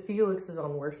 like the Felix is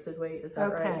on worsted weight, is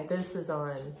that right? This is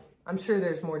on, I'm sure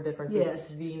there's more differences. Yes.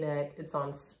 It's V-neck, it's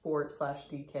on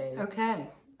sport/DK. Okay.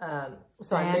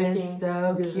 So I'm making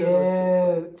so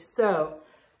cute. So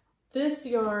this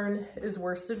yarn is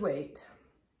worsted weight.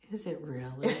 Is it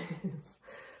really?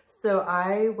 So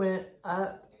I went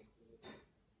up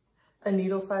a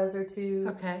needle size or two.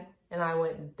 Okay. And I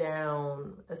went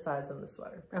down a size on the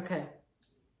sweater. Okay.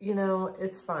 You know,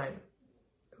 it's fine.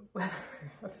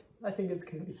 I think it's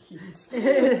going to be huge.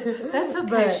 That's okay.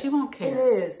 But she won't care. It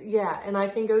is. Yeah. And I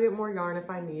can go get more yarn if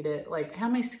I need it. Like, how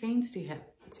many skeins do you have?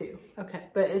 2. Okay.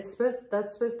 But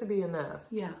that's supposed to be enough.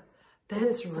 Yeah.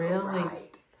 That's really bright.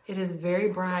 It is very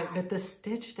bright, but the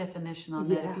stitch definition on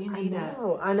that, if you need I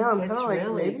know. I'm kind of like,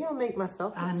 maybe I'll make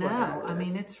myself a sweater. I know. I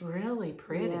mean, it's really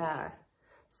pretty. Yeah.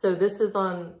 So this is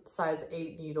on size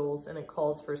 8 needles, and it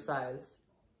calls for size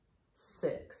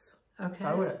 6. Okay. So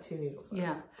I went up 2 needles.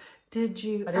 Yeah. Did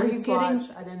you? I didn't swatch.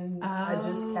 I didn't. I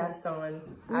just cast on.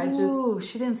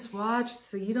 She didn't swatch,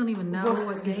 so you don't even know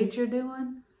what gauge you're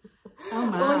doing. Oh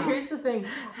my. Well, here's the thing.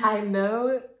 I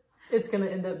know it's gonna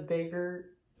end up bigger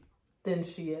than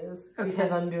she is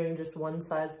because I'm doing just 1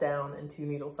 size down and 2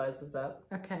 needle sizes up.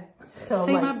 Okay. So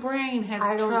see, my brain has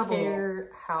trouble. I don't care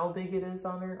how big it is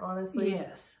on her, honestly.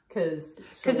 Yes. Because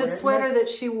the sweater that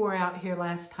she wore out here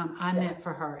last time, I knit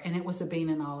for her, and it was a bean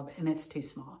and all of it, and it's too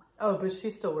small. Oh, but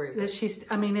she still wears it.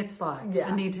 I mean, it's like,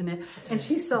 I need to knit. And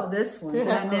she saw this one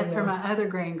that I knit for my other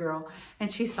grand girl,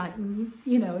 and she's like,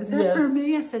 you know, is that for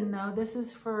me? I said, no, this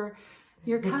is for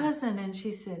your cousin. And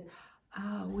she said,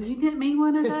 oh, will you knit me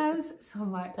one of those? So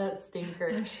I'm like, that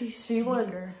stinker. She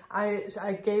wants.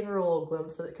 I gave her a little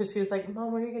glimpse of it because she was like,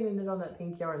 Mom, when are you going to knit on that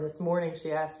pink yarn? This morning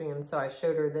she asked me, and so I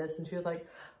showed her this, and she was like,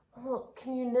 oh,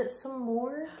 can you knit some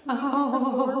more? Can you do some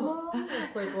more, Mom? I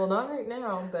was like, well, not right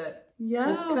now, but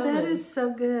yeah, that is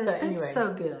so good. So anyway, that's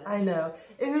so good. I know.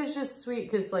 It was just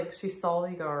sweet because like she saw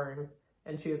the yarn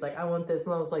and she was like, I want this.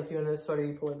 And I was like, do you want a sweater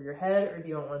you pull over your head, or do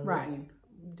you want one that you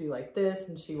do like this,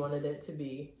 and she wanted it to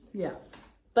be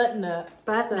button up.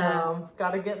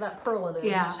 Got to get that pearl in it.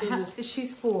 Yeah,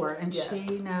 she's 4, and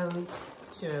she knows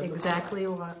exactly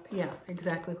what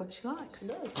she likes. She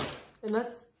does. And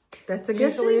that's a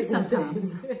good thing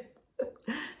sometimes.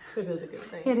 It is a good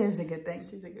thing. It is a good thing.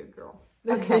 She's a good girl.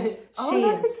 Okay.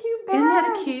 That's a cute bag. Isn't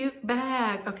that a cute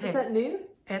bag? Okay. Is that new?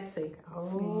 Etsy.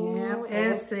 Oh, yeah,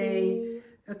 Etsy.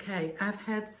 Okay, I've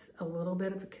had a little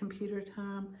bit of a computer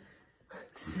time.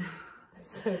 Which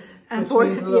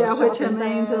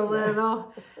means a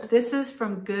little. This is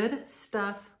from Good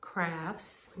Stuff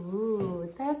Crafts.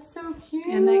 Ooh, that's so cute.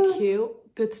 Isn't that cute?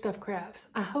 Good Stuff Crafts.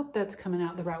 I hope that's coming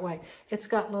out the right way. It's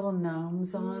got little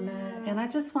gnomes on it, and I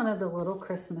just wanted a little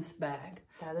Christmas bag.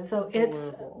 That is so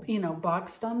adorable. It's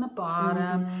boxed on the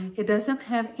bottom. It doesn't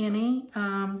have any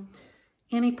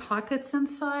pockets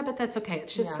inside, but that's okay.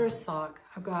 It's just for a sock.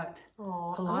 I've got a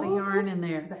lot of yarn in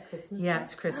there. Is that Christmas? Yeah,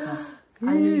 it's Christmas.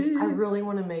 I really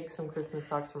want to make some Christmas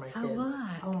socks for my kids. Look.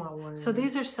 Oh my word. So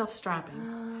these are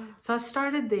self-strapping. So I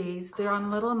started these. They're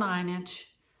on little 9-inch.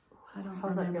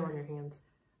 How's that feel on your hands?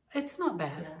 It's not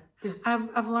bad. Yeah.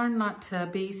 I've learned not to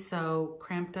be so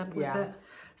cramped up with it.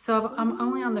 So I'm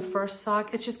only on the first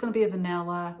sock. It's just going to be a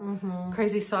vanilla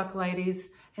CrazySockLadies.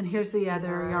 And here's the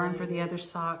other yarn for the other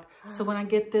sock. So when I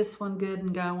get this one good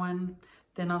and going,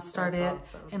 then I'll start it.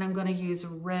 Awesome. And I'm going to use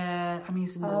red. I'm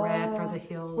using the red for the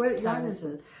heels. What yarn is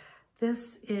this?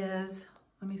 This is,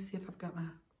 let me see if I've got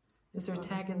is there a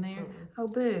tag in there? Oh,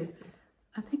 boo.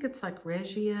 I think it's like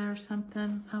Regia or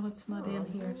something. Oh, it's not in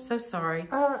here. So sorry.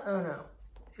 Oh no.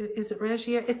 Is it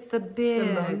Regia? It's the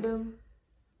big.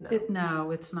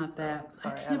 No. It's not that.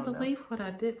 Sorry, I can't believe what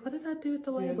I did. What did I do with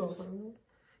the labels?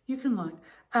 You can look.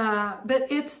 But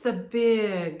it's the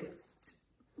big,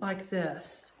 like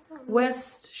this.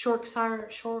 West Yorkshire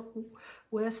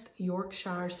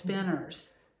Spinners,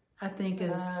 I think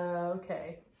is.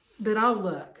 Okay. But I'll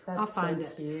look. That's I'll find so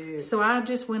it. Cute. So I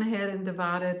just went ahead and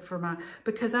divided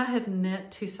because I have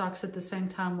knit 2 socks at the same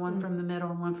time, one from the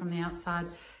middle and one from the outside.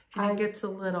 And it gets a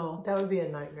little. That would be a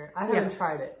nightmare. I haven't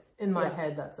tried it. In my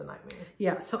head, that's a nightmare.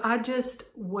 Yeah. So I just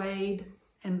weighed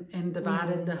and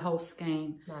divided the whole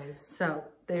skein. Nice. So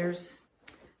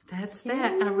that's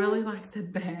that. I really like the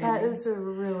bag. That is a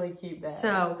really cute bag.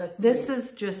 So this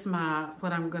is just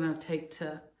what I'm going to take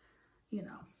to,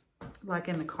 like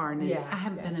in the car knitting. I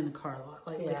haven't been in the car a lot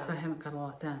lately, so I haven't got a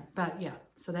lot done. But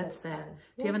so that's that. Fun.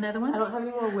 Do you have another one? I don't have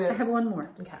any more whips. I have one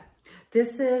more. Okay.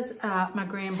 This is my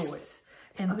Grandboys.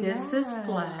 And this is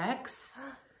Flax.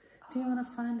 Do you want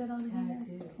to find it on here? I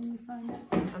do. Can you find it?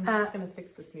 I'm just going to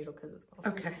fix this needle because it's gone.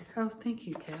 Okay. Oh, thank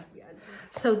you, Kat.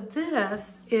 So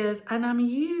this is, and I'm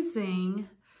using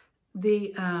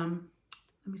the, let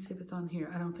me see if it's on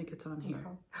here. I don't think it's on here.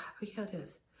 Oh, yeah, it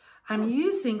is. I'm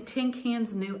using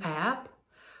TinCanKnits' new app,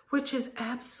 which is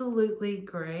absolutely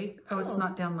great. Oh, it's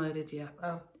not downloaded yet.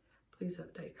 Oh. Please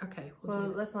update. Okay.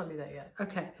 Well, let's not do that yet.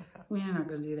 Okay. We're not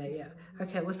going to do that yet.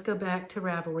 Okay, let's go back to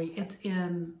Ravelry. It's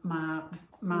in my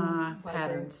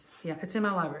patterns. Yeah, it's in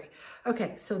my library.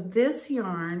 Okay, so this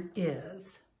yarn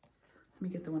is, let me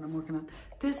get the one I'm working on.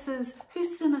 This is, who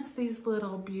sent us these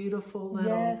little beautiful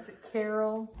little? Yes,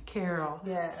 Carol. Carol.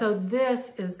 Yes. So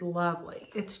this is lovely.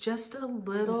 It's just a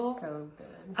little, it's so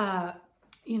good.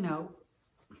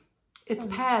 It's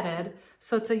padded,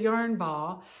 so it's a yarn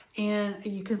ball, and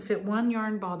you can fit one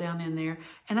yarn ball down in there.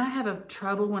 And I have a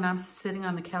trouble when I'm sitting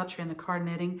on the couch or in the car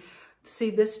knitting. See,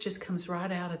 this just comes right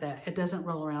out of that. It doesn't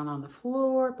roll around on the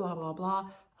floor, blah, blah, blah.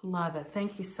 Love it.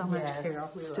 Thank you so much,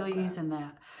 Carol. Still using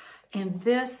that. And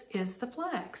this is the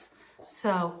Flax.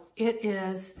 So it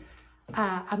is,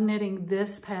 I'm knitting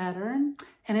this pattern,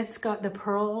 and it's got the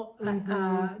pearl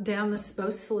down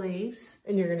both sleeves.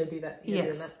 And you're going to do that?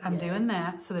 Yes, I'm doing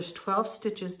that. So there's 12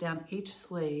 stitches down each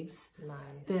sleeves.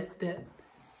 Nice. That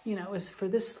is for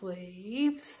the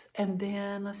sleeves. And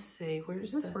then, let's see,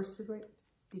 where's this worsted weight?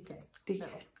 DK. No.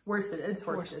 Worsted. It's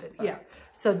worsted. Yeah.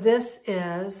 So this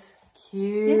is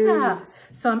cute. Yeah.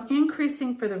 So I'm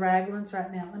increasing for the raglans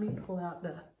right now. Let me pull out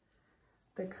the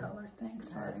color thing.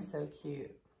 Sorry. That's so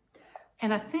cute.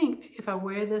 And I think if I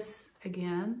wear this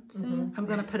again soon, I'm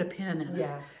going to put a pin in it.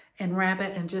 And wrap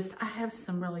it, and I have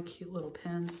some really cute little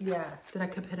pins that I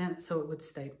could put in it so it would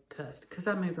stay put, because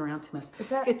I move around too much.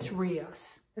 It's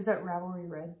Rios. Is that Ravelry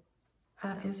Red?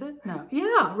 Is it? No.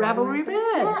 Yeah, Ravelry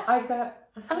Red. Yeah, I got.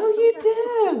 Oh, you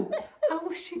do? I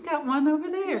wish you got one over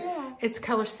there. Yeah. It's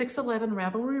color 611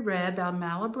 Ravelry Red by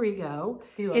Malabrigo.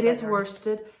 It is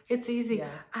worsted. It's easy. Yeah.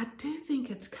 I do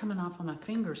think it's coming off on my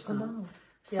fingers some. Oh,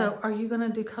 so are you going to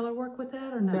do color work with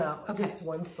that or no? No, just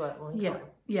one sweat, one color.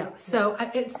 Yeah. So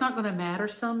it's not going to matter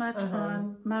so much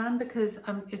on mine because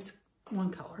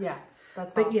one color. Yeah,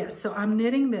 that's But awesome. yes, so I'm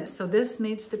knitting this. So this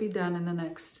needs to be done in the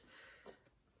next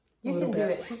You can do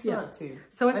it. It's not too.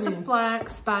 So it's a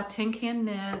Flax by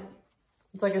TinCanKnit.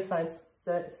 It's like a size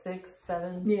 6,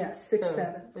 7. Yes, 6,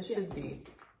 7. It should be.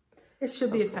 It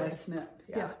should be a fast knit.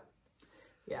 Yeah.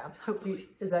 Yeah. Hopefully.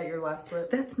 Is that your last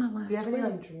whip? That's my last. Do you have any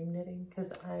like dream knitting?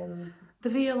 Because I'm the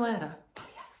Violetta. Oh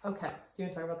yeah. Okay. Do you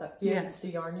want to talk about that? Do you have the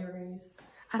yarn you were going to use?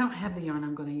 I don't have the yarn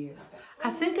I'm going to use. I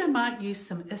think I might use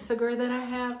some Isagar that I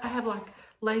have. I have like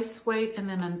lace weight and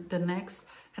then the next,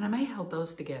 and I may hold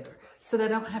those together so that I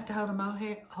don't have to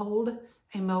hold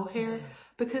a mohair,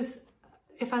 because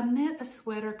if I knit a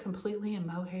sweater completely in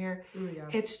mohair,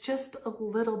 it's just a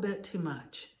little bit too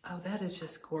much. Oh, that is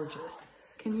just gorgeous.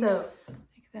 Can you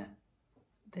make that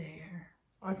there?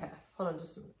 Okay, hold on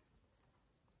just a minute.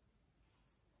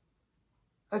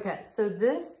 Okay, so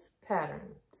this pattern,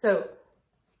 so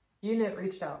Unit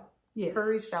reached out. Yes. Her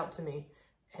reached out to me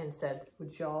and said,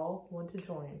 would y'all want to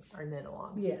join our knit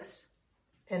along? Yes.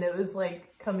 And it was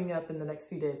like coming up in the next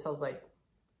few days. So I was like,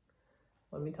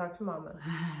 let me talk to Mama.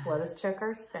 Let us check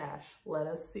our stash. Let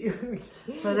us see.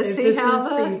 Let us see how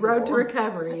the road to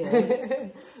recovery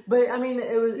is. But I mean,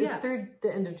 it's through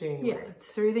the end of January. Yeah, it's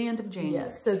through the end of January.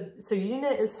 Yes. So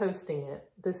Unit is hosting it.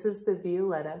 This is the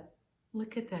Violetta.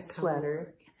 Look at that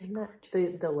sweater.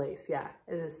 The lace, yeah,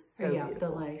 it is so beautiful. The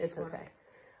lace. It's okay.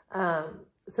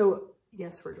 So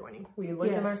yes, we're joining. We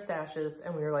looked in our stashes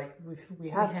and we were like, we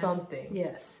have something.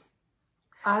 Yes.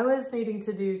 I was needing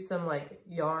to do some like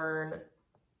yarn.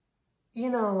 You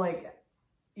know, like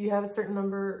you have a certain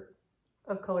number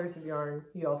of colors of yarn.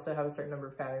 You also have a certain number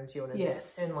of patterns you want to knit.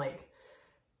 And like,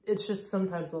 it's just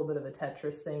sometimes a little bit of a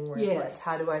Tetris thing where it's like,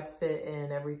 how do I fit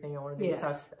in everything I want to do? So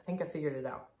I think I figured it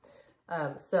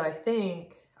out. So I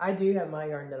think I do have my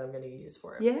yarn that I'm going to use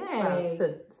for it. Yay!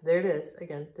 So there it is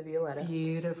again, the Violetta.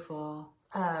 Beautiful.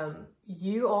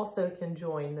 You also can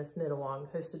join this knit along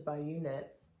hosted by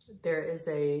Unit. There is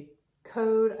a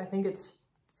code. I think it's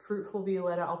Fruitful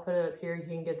Violetta. I'll put it up here. You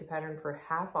can get the pattern for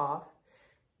half off.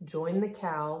 Join the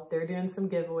cow. They're doing some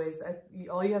giveaways.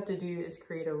 All you have to do is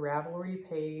create a Ravelry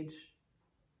page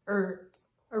or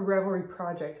a Ravelry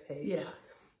project page. Yeah.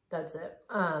 That's it.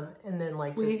 And then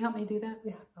like will you help me do that?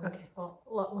 Yeah. Okay. Well,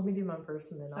 let me do mine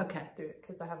first and then I'll do it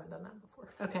because I haven't done that before.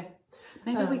 Okay.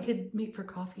 Maybe we could meet for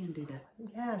coffee and do that.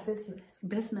 Yeah,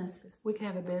 business. We could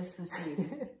have a business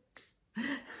meeting.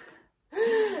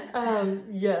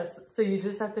 Yes. So you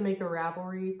just have to make a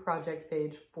Ravelry project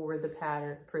page for the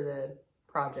pattern, for the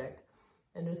project,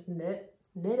 and just knit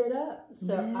it up.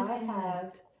 So I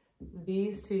have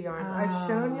these two yarns. I've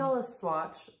shown y'all a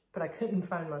swatch, but I couldn't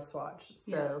find my swatch.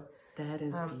 So that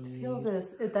is beautiful. Feel this.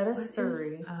 That is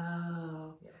Surrey.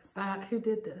 Yes. Who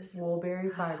did this?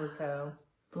 Woolberry Fiber Co.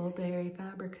 Woolberry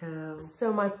Fiber Co.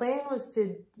 So my plan was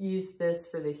to use this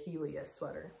for the Helios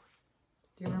sweater.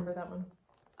 Do you remember that one?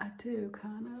 I do,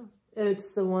 kind of.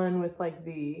 It's the one with like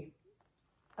the,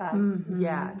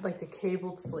 like the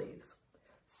cabled sleeves.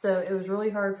 So it was really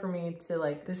hard for me to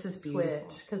like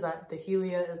switch because the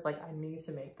Helia is like, I need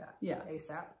to make that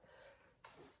ASAP.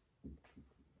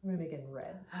 I'm going to make it in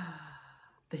red.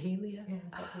 The Helia? Yeah,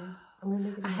 is that weird? I'm going to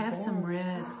make it in I have some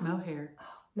red mohair.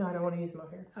 No, I don't want to use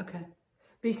mohair. Okay.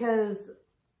 Because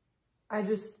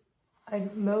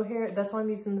mohair, that's why I'm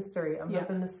using the Surrey. I'm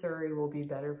hoping the Surrey will be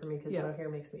better for me because mohair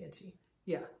makes me itchy.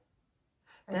 Yeah.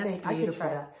 That's beautiful. I could try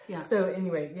that. Yeah. So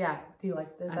anyway, do you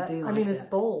like that? I mean, it's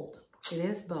bold. It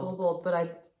is bold. It's a little bold, but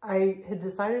I had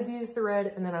decided to use the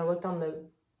red and then I looked on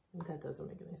that doesn't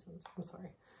make any sense. I'm sorry.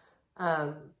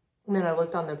 And then I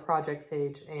looked on the project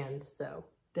page and so.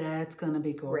 That's going to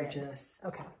be gorgeous.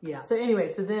 Red. Okay. Yeah. So anyway,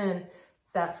 so then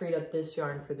that freed up this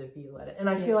yarn for the Violetta. And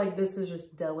I feel like this is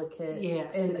just delicate.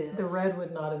 Yes, and it is. The red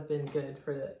would not have been good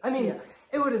for the, I mean,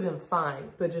 it would have been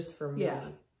fine, but just for me,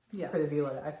 for the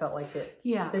Violetta, I felt like it,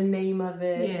 the name of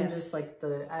it and just like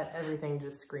everything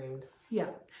just screamed. Yeah.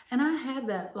 And I had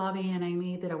that Lyon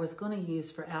Amy that I was going to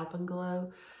use for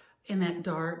Alpenglow in that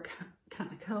dark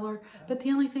kind of color. But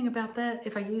the only thing about that,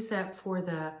 if I use that for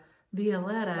the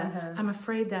Violetta, I'm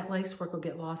afraid that lacework will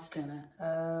get lost in it.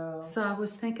 Oh. So I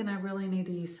was thinking I really need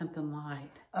to use something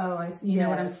light. Oh, I see. You know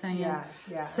what I'm saying? Yeah,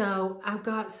 yeah. So I've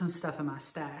got some stuff in my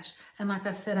stash. And like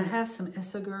I said, I have some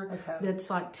Isagar that's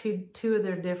like two of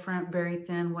their different very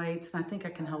thin weights. And I think I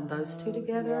can hold those two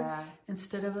together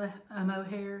instead of a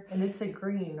mohair. And it's a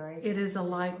green, right? It is a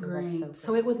light green.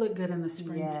 So it would look good in the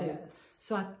spring too.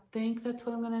 So I think that's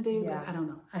what I'm going to do. But I don't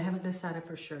know. I haven't decided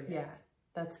for sure yet. Yeah.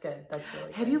 That's good. That's really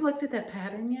good. Have you looked at that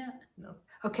pattern yet? No.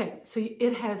 Okay, so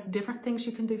it has different things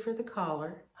you can do for the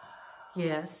collar.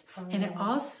 Yes. And it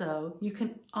also, you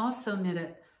can also knit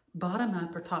it bottom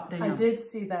up or top down. I did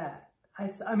see that.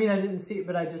 I mean, I didn't see it,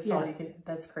 but I just saw you can.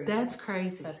 That's crazy. That's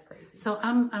crazy. That's crazy. So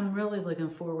I'm really looking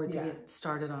forward to get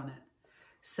started on it.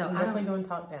 So I'm definitely going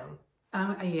top down.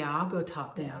 Yeah, I'll go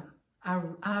top down.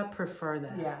 I prefer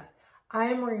that. Yeah, I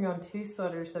am working on 2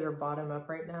 sweaters that are bottom up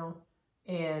right now,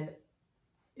 and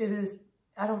it is.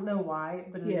 I don't know why,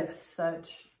 but it is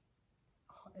such.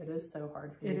 It is so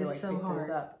hard for me to like pick those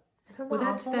up. Well,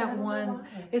 that's that one.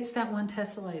 It's that one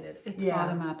tessellated. It's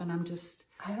bottom up, and I'm just.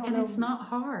 I don't know. It's not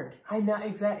hard. I know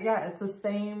exactly. Yeah, it's the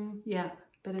same. Yeah,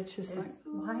 but it's just like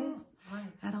why?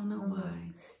 I don't know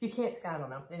why. You can't. I don't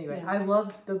know. Anyway, I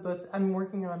love the book. I'm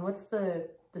working on what's the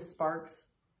Sparks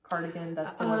cardigan.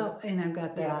 That's the one. And I've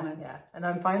got that one. Yeah, and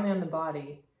I'm finally on the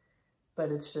body,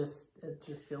 but it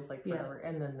just feels like forever.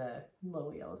 And then the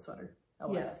little yellow sweater.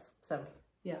 LIS. So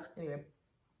anyway,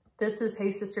 this is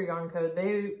Hey Sister Yarn Co.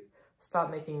 They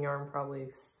stopped making yarn probably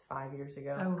 5 years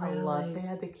ago. Oh, really? I love. They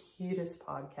had the cutest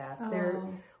podcast. They're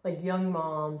like young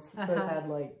moms. Both had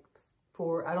like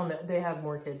 4. I don't know. They have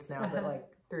more kids now, but like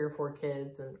 3 or 4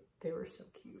 kids, and they were so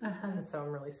cute. And so I'm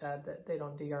really sad that they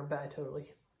don't do yarn, but I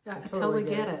totally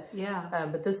get it. Yeah.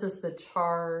 But this is the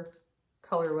Char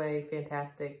colorway.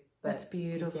 Fantastic. But that's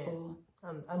beautiful.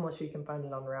 Unless you can find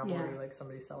it on Ravelry, like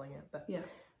somebody's selling it. But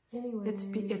anyway,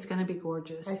 it's going to be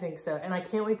gorgeous. I think so. And I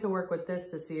can't wait to work with this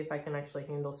to see if I can actually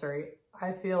handle Surrey.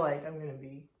 I feel like I'm going to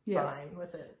be fine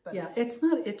with it. But it's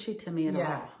not itchy to me at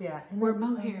all. Yeah. Where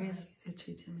mohair is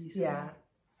itchy to me. So. Yeah.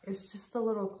 It's just a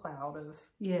little cloud of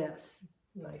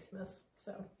niceness.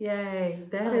 So yay.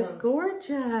 That is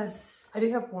gorgeous. I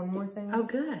do have one more thing. Oh,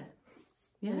 good.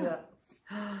 Yeah.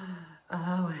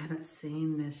 Oh, I haven't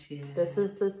seen this yet. This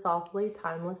is the Softly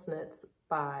Timeless Knits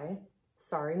by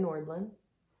Sari Nordlund.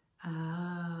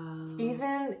 Oh.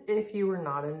 Even if you were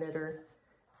not a knitter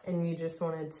and you just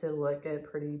wanted to look at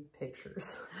pretty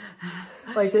pictures,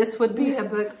 like this would be a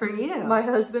book for you. My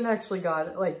husband actually got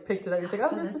it, like picked it up. He's like,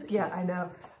 oh, this is cute. I know.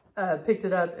 Picked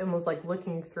it up and was like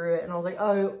looking through it, and I was like,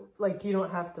 oh, like you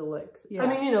don't have to look. I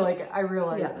mean, you know, like I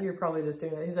realized you're probably just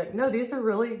doing it. He's like, no, this is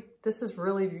really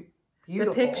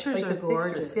beautiful. The pictures like, are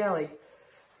gorgeous. Pictures. Yeah, like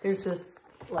there's just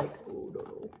like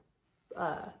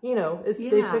you know, it's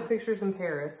they took pictures in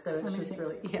Paris, so it's just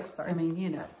really sorry. I mean, you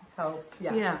know. Oh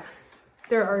yeah.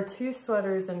 There are 2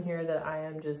 sweaters in here that I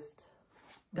am just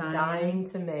dying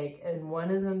to make, and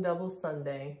one is in double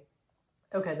Sunday.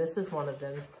 Okay, this is one of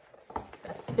them.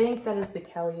 I think that is the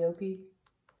Calliope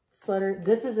sweater.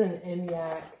 This is an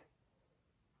Imyak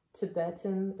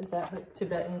Tibetan. Is that like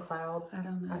Tibetan Cloud? I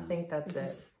don't know. I think that's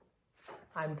it.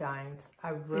 I'm dying. I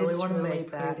really want to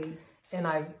make that. And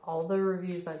all the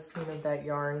reviews I've seen of that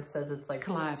yarn says it's like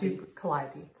super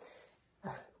Calliope.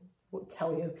 What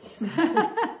Calliope?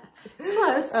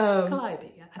 Close.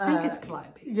 Calliope. I think it's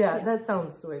Calliope. Yeah, that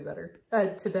sounds way better.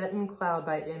 Tibetan Cloud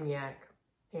by Imyak.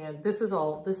 And this is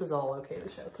all okay to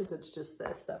show because it's just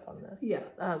that stuff on the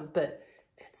but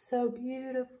it's so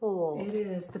beautiful. It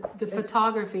is. The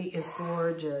photography is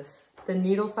gorgeous. The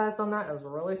needle size on that is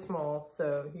really small,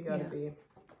 so you got to be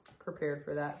prepared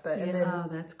for that. But and then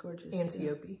that's gorgeous.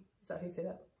 Antiope. Is that how you say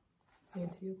that?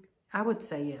 Antiope. I would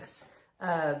say yes.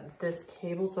 This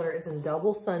cable sweater is in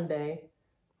double Sunday.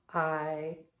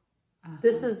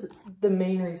 This is the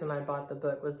main reason I bought the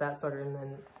book was that sweater, and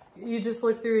then you just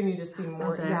look through and you just see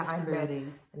more. Oh, that's pretty.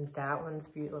 And that one's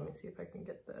beautiful. Let me see if I can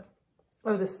get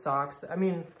the socks. I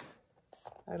mean,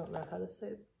 I don't know how to say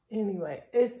it. Anyway,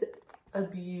 it's a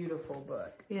beautiful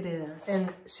book. It is.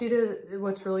 And she did,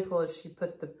 what's really cool is she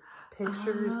put the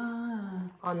pictures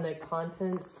on the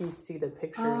contents. You see the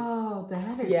pictures. Oh,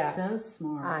 that is so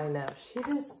smart. I know.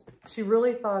 She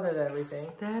really thought of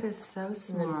everything. That is so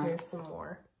smart. And then here's some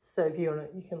more. So if you want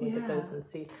to, you can look at those and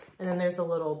see. And then there's a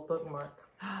little bookmark.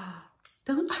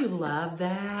 Don't you love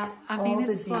that? I mean,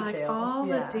 it's like all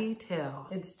the detail.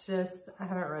 It's just, I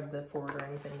haven't read the forward or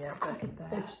anything yet, but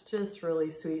it's just really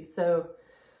sweet. So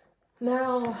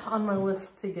now on my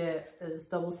list to get is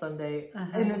Double Sunday.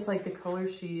 And it's like the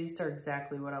colors she used are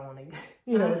exactly what I want to get.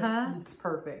 You know, it's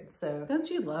perfect. So don't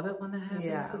you love it when that happens?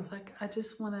 Yeah. It's like, I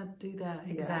just want to do that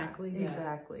exactly.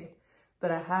 Exactly.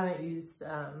 But I haven't used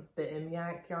the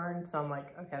Imyak yarn, so I'm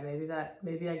like, okay,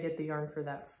 maybe I get the yarn for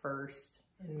that first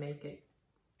and make it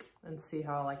and see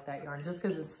how I like that yarn, just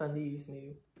because it's fun to use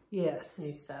new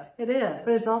stuff. It is.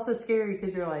 But it's also scary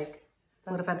because you're like,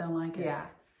 what if I don't like it? Yeah.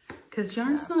 Because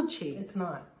yarn's not cheap. It's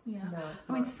not. Yeah. No, it's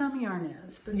not. I mean, some yarn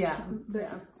is, but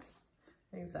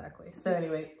exactly. So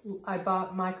anyway, I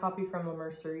bought my copy from La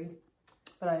Mercerie,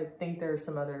 but I think there are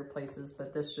some other places,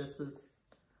 but this just was,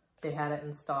 they had it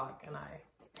in stock, and I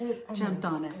jumped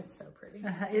on it. It's so pretty.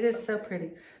 It is so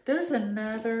pretty. There's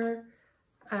another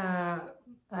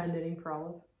knitting for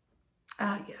Olive.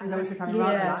 Is that what you're talking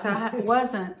about? Yes, I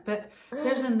wasn't. But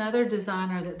there's another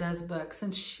designer that does books,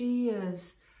 and she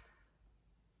is...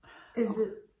 Is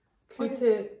it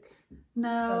petite?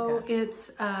 No, okay.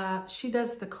 It's... she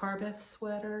does the Carbeth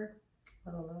sweater.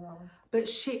 I don't know that one. But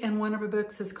and one of her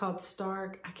books is called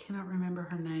Stark. I cannot remember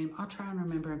her name. I'll try and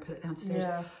remember and put it downstairs.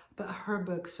 Yeah. But her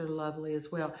books are lovely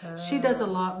as well. She does a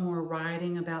lot more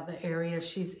writing about the area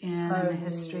she's in and the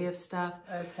history of stuff.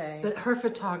 Okay. But her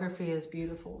photography is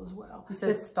beautiful as well. You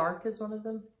said Stark is one of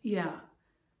them? Yeah,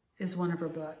 is one of her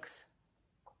books.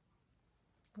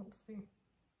 Let's see.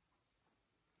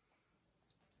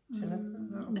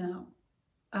 Juniper? No.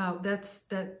 Oh, that's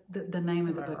the name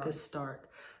of the book is Stark.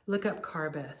 Look up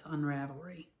Carbeth on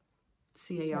Ravelry.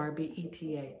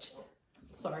 Carbeth.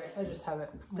 Sorry, I just have it.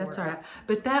 That's all right.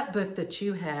 But that book that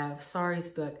you have, Sari's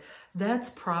book, that's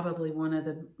probably one of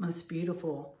the most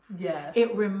beautiful. Yes.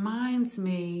 It reminds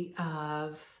me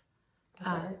of...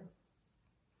 let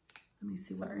me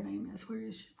see what her name is.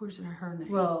 Where's her name?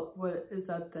 Well, what is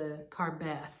that? The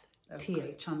Carbeth.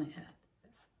 Okay. TH on the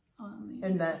end.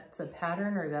 And that's a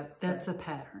pattern, or that's a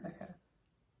pattern. Okay.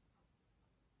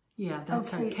 Yeah, that's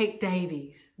her. Kate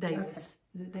Davies. Okay.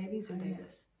 Is it Davies or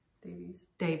Davis? Davies.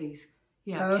 Davies.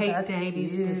 Yeah, Kate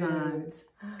Davies cute. Designs.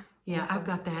 Yeah, I've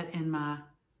got that in my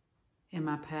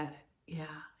pad. Yeah,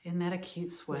 isn't that a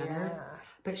cute sweater? Yeah.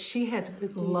 But she has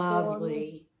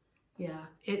lovely. Yeah,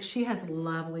 she has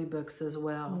lovely books as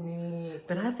well. Neat.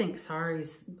 But I think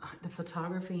Sari's, the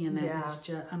photography in that is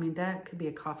just, I mean, that could be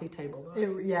a coffee table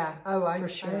book. Yeah. Oh, for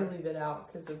sure. I leave it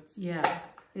out because it's... Yeah,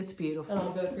 it's beautiful. And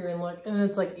I'll go through and look. And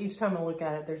it's like each time I look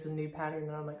at it, there's a new pattern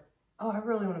that I'm like, oh, I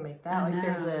really want to make that. Like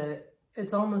there's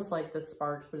it's almost like the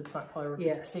Sparks, but it's not colorwork,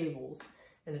 it's cables.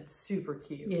 And it's super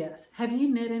cute. Yes. Have you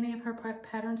knit any of her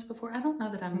patterns before? I don't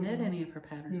know that I've knit any of her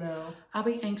patterns. No. I'll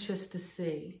be anxious to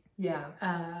see. Yeah.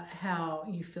 How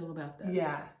you feel about those.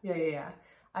 Yeah.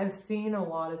 I've seen a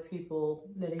lot of people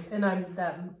knitting, and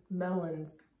that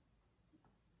Melons,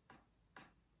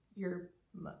 your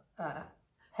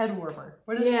head warmer.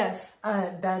 What is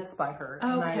it? That's by her.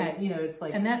 Okay. And it's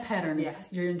like, and that pattern is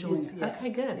you're enjoying it. Yes,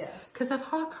 okay, good. Yes. Because I've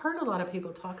heard a lot of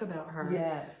people talk about her.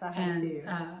 Yes, I have too.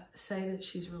 And say that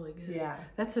she's really good. Yeah.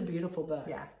 That's a beautiful book.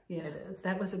 Yeah. It is.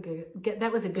 That was a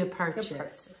good purchase.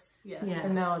 Yes. Yeah.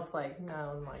 And now it's like,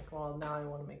 now I'm like, well, now I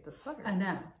want to make the sweater. I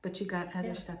know, but you got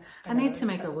other stuff. I need to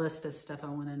make a list of stuff I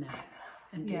want to knit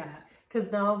and do that.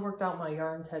 Because now I've worked out my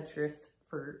yarn Tetris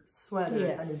for sweaters.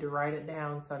 Yes. I need to write it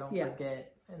down so I don't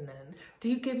forget. And then, do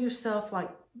you give yourself like,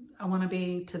 I want to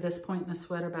be to this point in the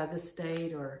sweater by this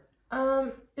date, or?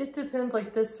 It depends.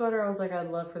 Like this sweater, I was like, I'd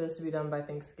love for this to be done by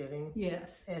Thanksgiving.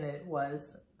 Yes. And it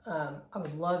was. I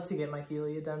would love to get my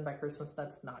Helia done by Christmas.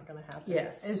 That's not going to happen.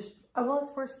 Yes. It's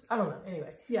worse. I don't know.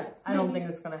 Anyway. Yeah. I don't think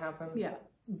it's going to happen. Yeah.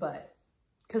 But,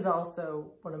 because I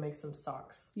also want to make some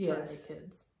socks for the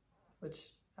kids,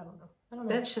 which I don't know.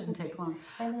 That shouldn't take long.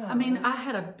 I know. I mean, I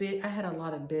had a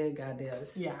lot of big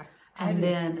ideas. Yeah. And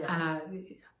then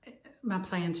my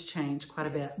plans changed quite a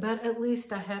bit. But at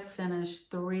least I have finished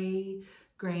 3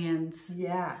 grands.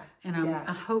 Yeah. And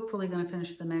I'm hopefully going to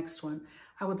finish the next one.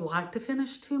 I would like to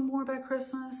finish 2 more by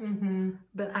Christmas,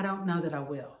 but I don't know that I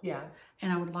will. Yeah.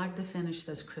 And I would like to finish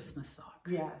those Christmas socks.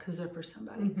 Yeah. Because they're for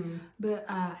somebody. But,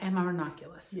 and my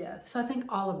Ranunculus. Yes. So I think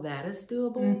all of that is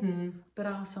doable. But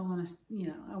I also want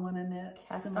to, I want to knit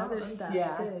some other stuff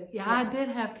too. Yeah, I did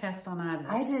have cast on itis.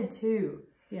 I did too.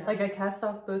 Yeah. Like I cast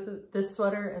off both of this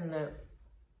sweater and the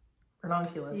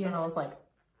Ranunculus. Yes. And I was like,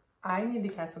 I need to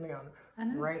cast something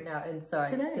on right now. And so I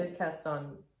did cast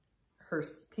on her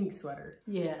pink sweater.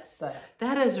 Yes. But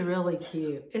that is really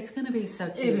cute. It's going to be so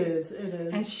cute. It is. It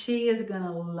is. And she is going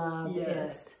to love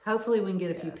it. Hopefully we can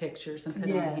get a few pictures and put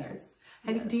it on here.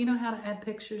 Do you know how to add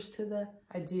pictures to the?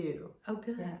 I do. Oh,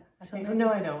 good. Yeah. No,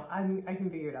 I don't. I can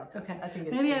figure it out. Okay. I think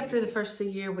it's maybe after the first of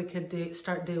the year we could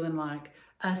start doing like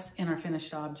us in our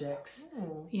finished objects.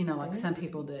 Like some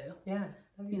people do. Yeah.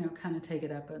 Kind of take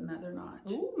it up another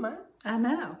notch. Ooh, my. I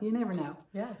know. You never know.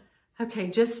 Yeah. Okay,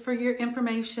 just for your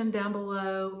information, down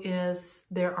below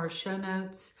there are show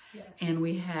notes, and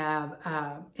we have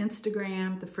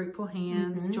Instagram, the Fruitful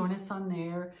Hands. Join us on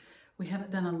there. We haven't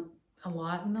done a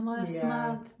lot in the last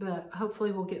month, but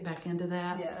hopefully we'll get back into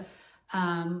that. Yes.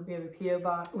 We have a P.O.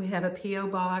 box. We have a P.O.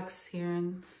 box here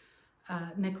in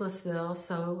Nicholasville,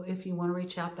 so if you want to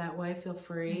reach out that way, feel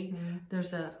free.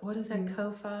 There's a, what is that,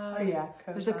 Ko-Fi? Oh yeah,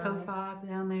 Ko-Fi. There's a Ko-Fi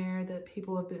down there that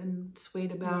people have been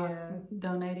sweet about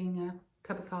donating a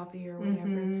cup of coffee or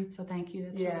whatever. So thank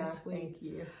you. That's really sweet. Thank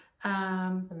you.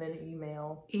 And then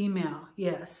email. Email,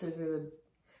 yes.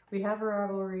 We have a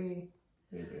Ravelry.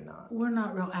 We do not. We're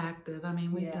not real active. I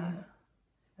mean, we do.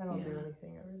 I don't do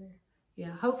anything over there.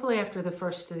 Yeah, hopefully after the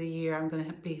first of the year, I'm going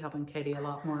to be helping Kaity a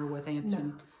lot more with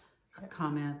answering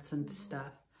comments and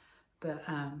stuff. But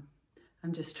I'm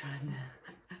just trying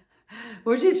to,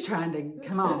 we're just trying to,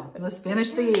 come on, let's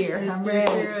finish the year. I'm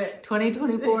ready.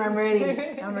 2024, I'm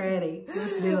ready. I'm ready.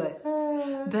 Let's do it.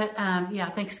 But yeah,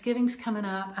 Thanksgiving's coming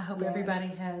up. I hope everybody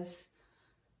has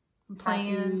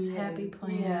plans, happy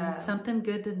plans, something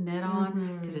good to knit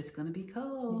on, because it's going to be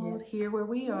cold here where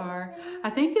we are. I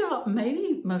think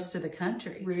maybe most of the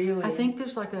country. Really? I think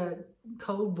there's like a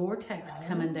cold vortex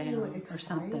coming down or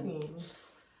something.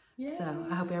 Yay. So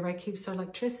I hope everybody keeps their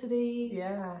electricity.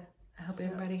 Yeah. I hope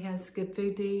everybody has good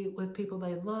food to eat with people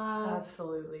they love.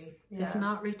 Absolutely. Yeah. If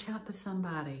not, reach out to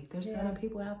somebody. There's other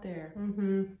people out there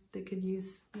that could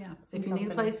use, if you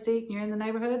need a place to eat and you're in the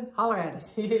neighborhood, holler at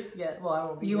us. Well, I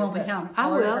won't be. You won't be home. I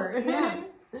will. Yeah.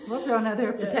 We'll throw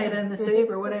another potato in the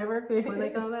soup or whatever. What do they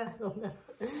call that?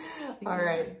 All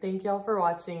right. Thank y'all for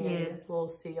watching. And we'll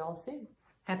see y'all soon.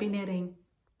 Happy knitting.